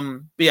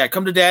 but yeah,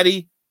 Come to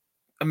Daddy,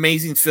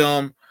 amazing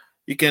film.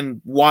 You can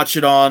watch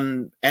it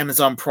on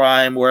Amazon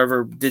Prime,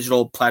 wherever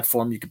digital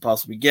platform you could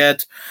possibly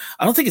get.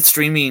 I don't think it's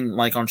streaming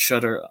like on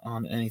Shudder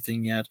on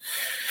anything yet.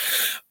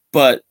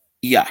 But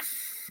yeah,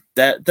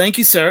 thank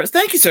you, Sarah.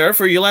 Thank you, Sarah,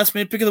 for your last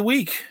minute pick of the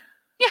week.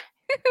 Yeah,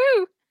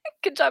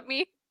 good job,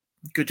 me.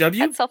 Good job,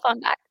 you. Self on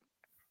back.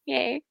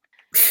 Yay.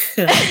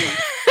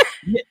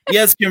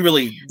 Yes,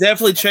 Kimberly,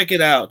 definitely check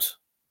it out.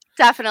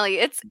 Definitely,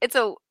 it's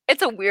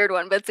a weird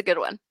one, but it's a good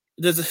one.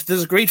 There's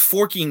a great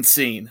forking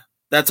scene.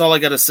 That's all I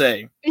gotta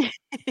say.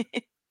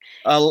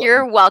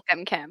 You're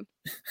welcome, Kim.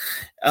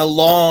 A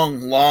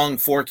long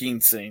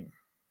forking scene.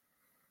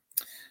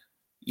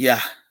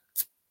 Yeah,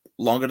 it's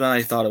longer than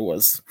I thought it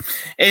was.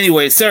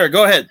 Anyway, Sarah,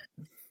 go ahead.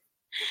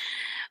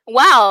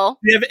 Well,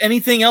 do you have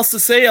anything else to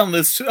say on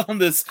this?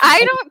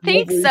 I don't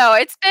think so.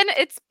 It's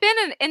been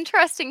an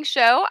interesting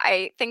show.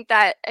 I think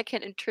that I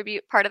can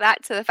attribute part of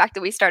that to the fact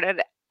that we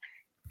started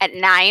at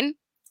 9.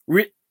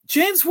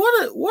 James,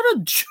 what a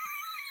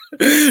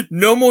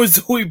no more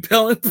Zoe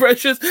Bell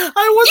impressions. You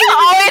always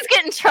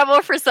get in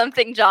trouble for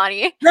something,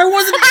 Johnny. I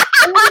wasn't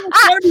trying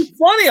to be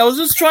funny. I was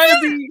just trying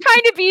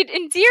to be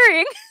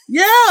endearing.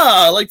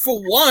 Yeah, like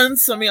for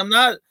once. I mean, I'm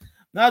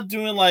not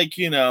doing like,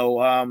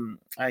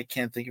 I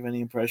can't think of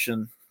any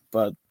impression,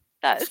 but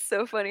that is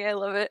so funny. I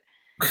love it.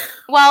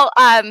 Well,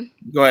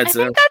 go ahead,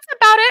 Sarah. I think that's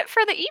about it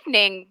for the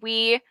evening.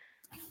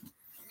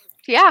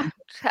 Yeah.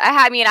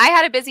 I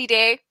had a busy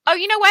day. Oh,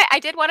 you know what? I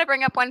did want to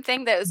bring up one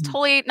thing that was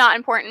totally not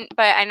important,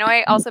 but I know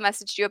I also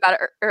messaged you about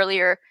it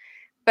earlier,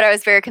 but I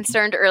was very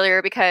concerned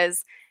earlier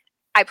because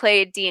I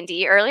played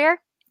D&D earlier.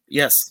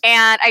 Yes.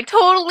 And I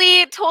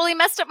totally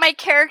messed up my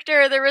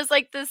character. There was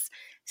like this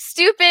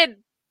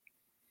stupid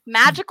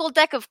magical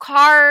deck of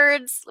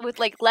cards with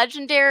like a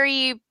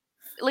legendary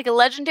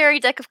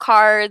deck of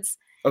cards.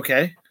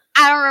 Okay.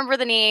 I don't remember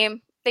the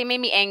name. They made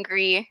me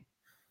angry.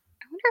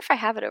 I wonder if I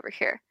have it over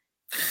here.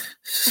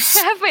 I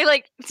have my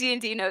like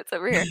D&D notes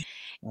over here.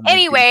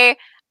 Anyway,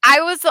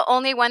 I was the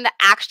only one that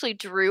actually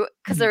drew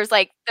because there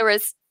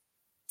was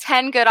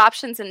 10 good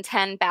options and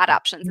 10 bad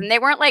options, and they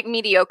weren't like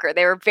mediocre.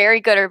 They were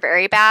very good or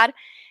very bad,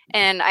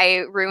 and I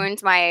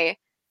ruined my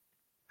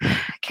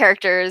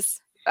character's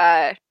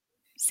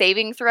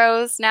saving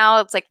throws. Now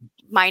it's like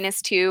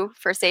 -2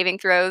 for saving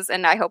throws,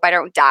 and I hope I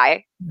don't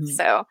die.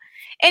 So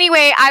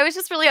anyway, I was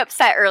just really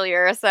upset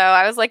earlier, so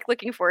I was like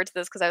looking forward to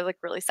this because I was like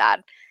really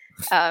sad.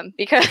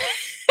 Because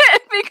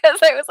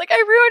I was like, I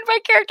ruined my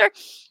character,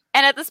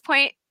 and at this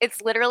point,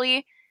 it's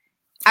literally,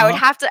 I would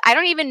have to. I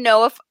don't even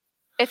know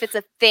if it's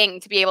a thing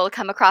to be able to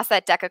come across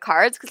that deck of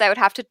cards because I would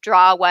have to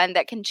draw one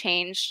that can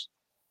change,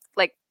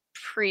 like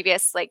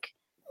previous, like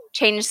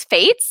change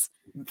fates,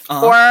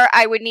 or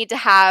I would need to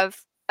have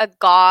a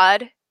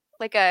god,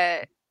 like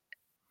a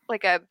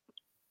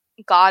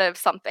god of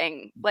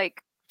something,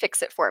 like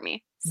fix it for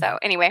me. So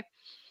anyway,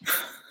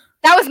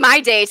 that was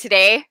my day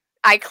today.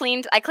 I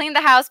cleaned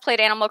the house,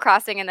 played Animal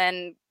Crossing, and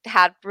then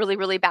had really,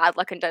 really bad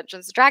luck in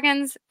Dungeons &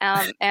 Dragons.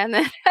 And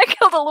then I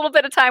killed a little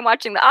bit of time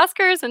watching the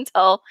Oscars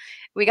until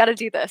we got to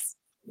do this.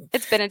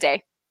 It's been a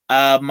day.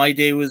 My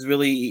day was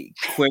really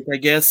quick, I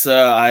guess.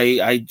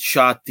 I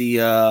shot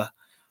I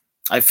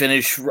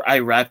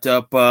wrapped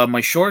up my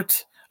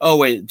short. Oh,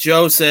 wait.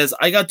 Joe says,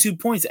 I got 2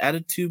 points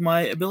added to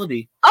my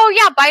ability. Oh,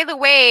 yeah. By the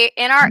way,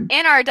 in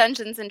our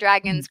Dungeons &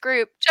 Dragons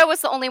group, Joe was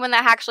the only one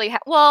that actually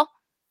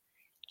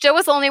Joe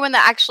was the only one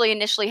that actually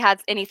initially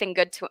had anything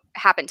good to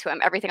happen to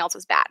him. Everything else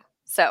was bad.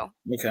 So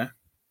okay,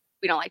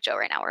 we don't like Joe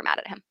right now. We're mad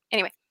at him.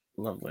 Anyway,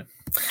 lovely.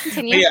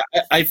 Continue. Yeah,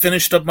 I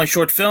finished up my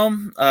short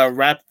film.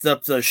 Wrapped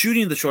up the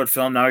shooting of the short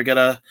film. Now I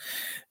gotta.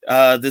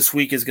 This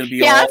week is gonna be.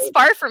 Yeah, that's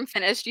far from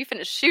finished. You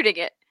finished shooting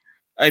it.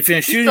 I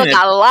finished shooting it. Still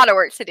got a lot of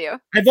work to do.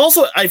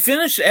 I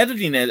finished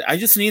editing it. I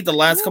just need the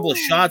last couple of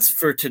shots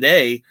for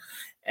today.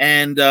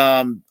 And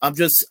I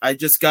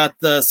just got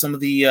some of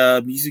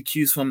the music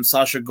cues from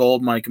Sasha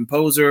Gold, my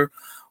composer.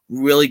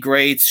 Really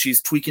great.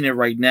 She's tweaking it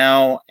right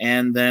now,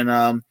 and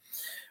then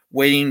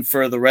waiting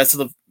for the rest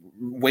of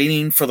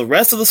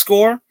the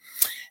score,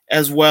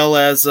 as well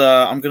as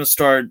I'm gonna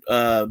start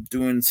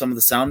doing some of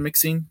the sound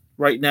mixing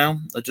right now.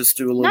 I just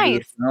do a little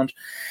bit of sound,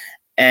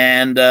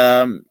 and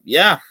and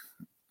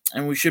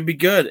we should be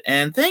good.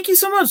 And thank you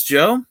so much,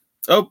 Joe.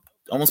 Oh,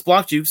 almost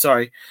blocked you.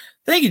 Sorry.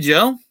 Thank you,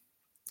 Joe.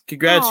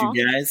 Congrats, you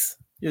guys.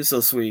 You're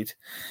so sweet.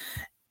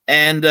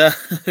 And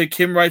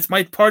Kim writes,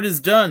 my part is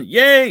done.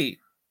 Yay!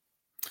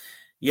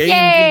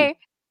 Yay!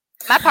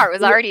 My part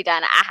was already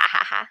done.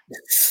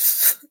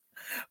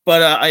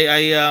 But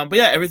but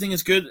yeah, everything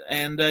is good,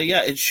 and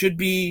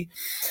it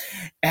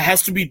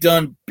has to be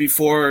done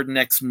before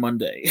next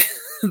Monday,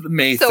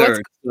 May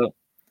 3rd. So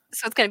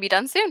it's gonna be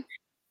done soon.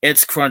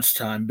 It's crunch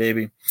time,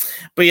 baby.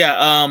 But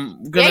yeah,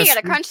 you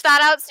gotta crunch that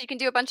out so you can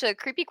do a bunch of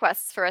creepy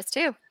quests for us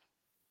too.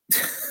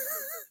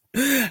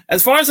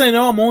 As far as I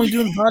know, I'm only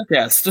doing the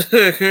podcast.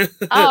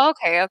 Oh,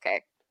 okay.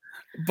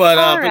 But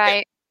all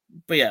right.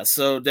 But yeah,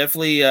 so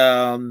definitely,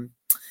 I'm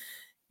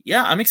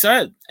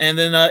excited. And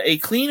then a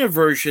cleaner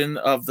version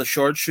of the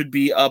short should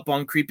be up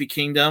on Creepy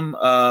Kingdom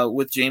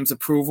with James'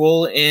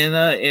 approval in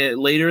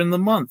later in the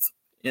month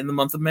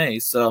of May.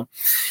 So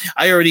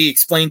I already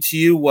explained to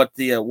you what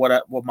the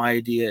what my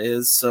idea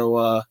is. So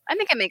I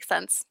think it makes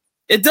sense.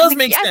 It does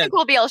make sense. I think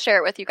we'll be able to share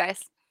it with you guys.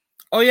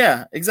 Oh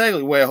yeah,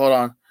 exactly. Wait, hold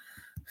on.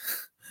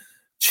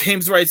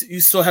 James writes, "You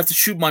still have to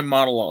shoot my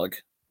monologue."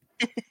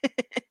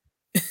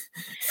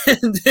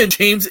 and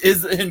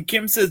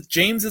Kim says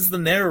James is the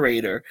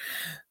narrator.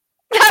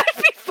 That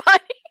would be funny.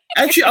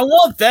 Actually, I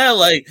want that.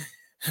 Like,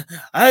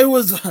 I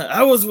was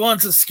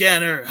once a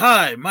scanner.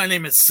 Hi, my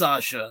name is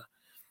Sasha.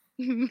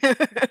 It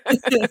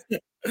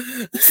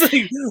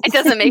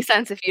doesn't make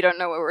sense if you don't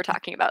know what we're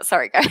talking about.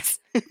 Sorry, guys.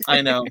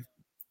 I know.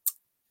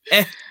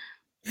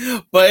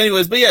 But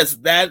anyways, yes,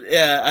 that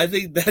I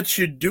think that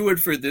should do it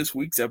for this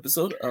week's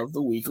episode of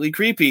the Weekly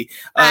Creepy.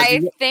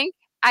 I think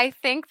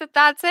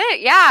that's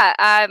it.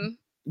 Yeah.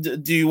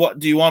 Do you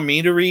want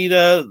me to read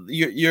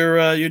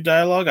your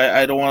dialogue?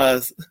 I don't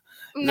want to.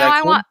 No,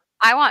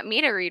 I want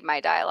me to read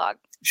my dialogue.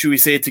 Should we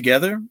say it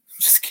together?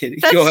 Just kidding.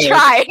 Let's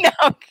try. No.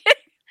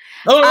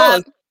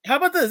 No. How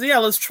about this? Yeah,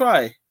 let's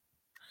try.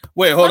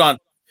 Wait, hold on.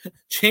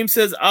 James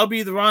says, "I'll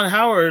be the Ron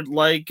Howard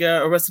like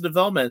Arrested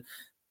Development."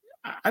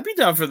 I'd be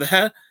down for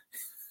that.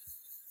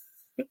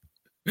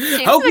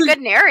 James is a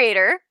good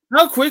narrator.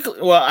 How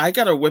quickly? Well, I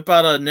gotta whip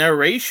out a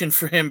narration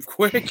for him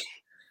quick.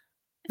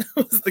 That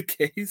was the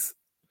case.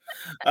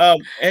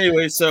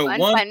 Anyway, so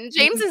fun.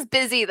 James is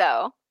busy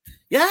though.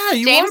 Yeah,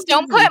 James,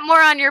 don't put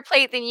more on your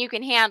plate than you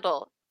can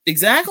handle.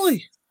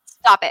 Exactly.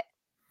 Stop it.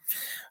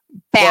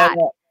 Bad.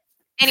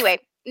 Anyway,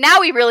 now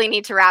we really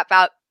need to wrap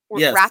up.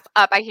 Yes. Wrap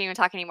up. I can't even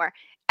talk anymore.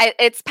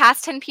 It's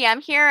past 10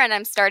 p.m. here, and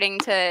I'm starting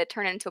to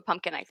turn into a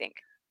pumpkin, I think.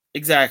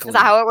 Exactly. Is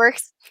that how it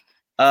works?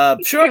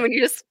 Sure. When you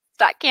just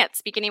can't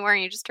speak anymore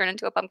and you just turn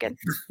into a pumpkin.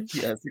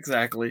 Yes,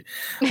 exactly.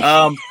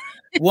 1,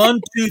 2,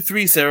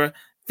 3, Sarah.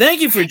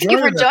 Thank you for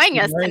joining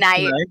us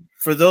tonight.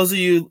 For those of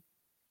you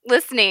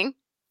listening.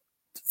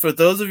 For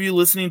those of you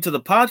listening to the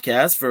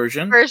podcast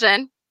version.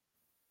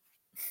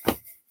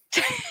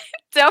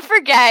 Don't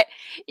forget,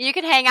 you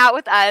can hang out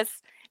with us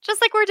just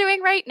like we're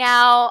doing right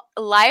now,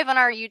 live on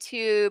our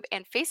YouTube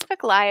and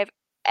Facebook Live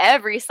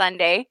every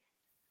Sunday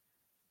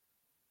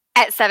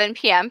at 7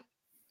 p.m.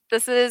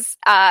 This is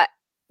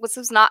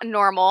not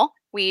normal.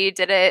 We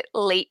did it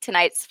late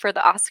tonight for the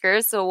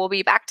Oscars, so we'll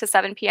be back to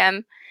 7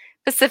 p.m.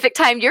 Pacific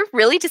time. You're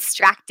really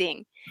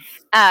distracting.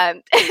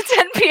 10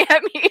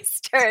 p.m.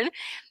 Eastern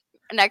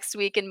next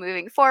week and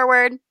moving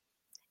forward.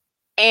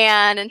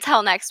 And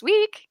until next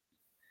week,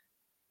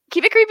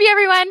 keep it creepy,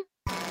 everyone.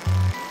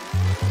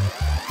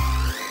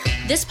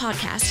 This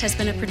podcast has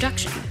been a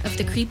production of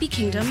the Creepy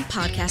Kingdom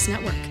Podcast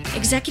Network.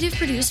 Executive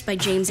produced by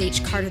James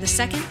H. Carter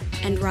II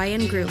and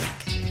Ryan Grulick.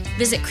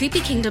 Visit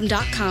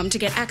creepykingdom.com to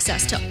get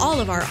access to all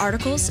of our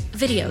articles,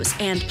 videos,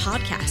 and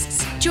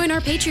podcasts. Join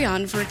our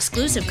Patreon for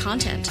exclusive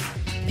content.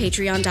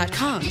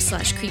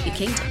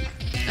 Patreon.com/creepykingdom.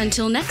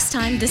 Until next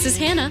time, this is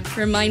Hannah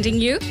reminding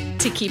you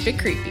to keep it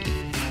creepy.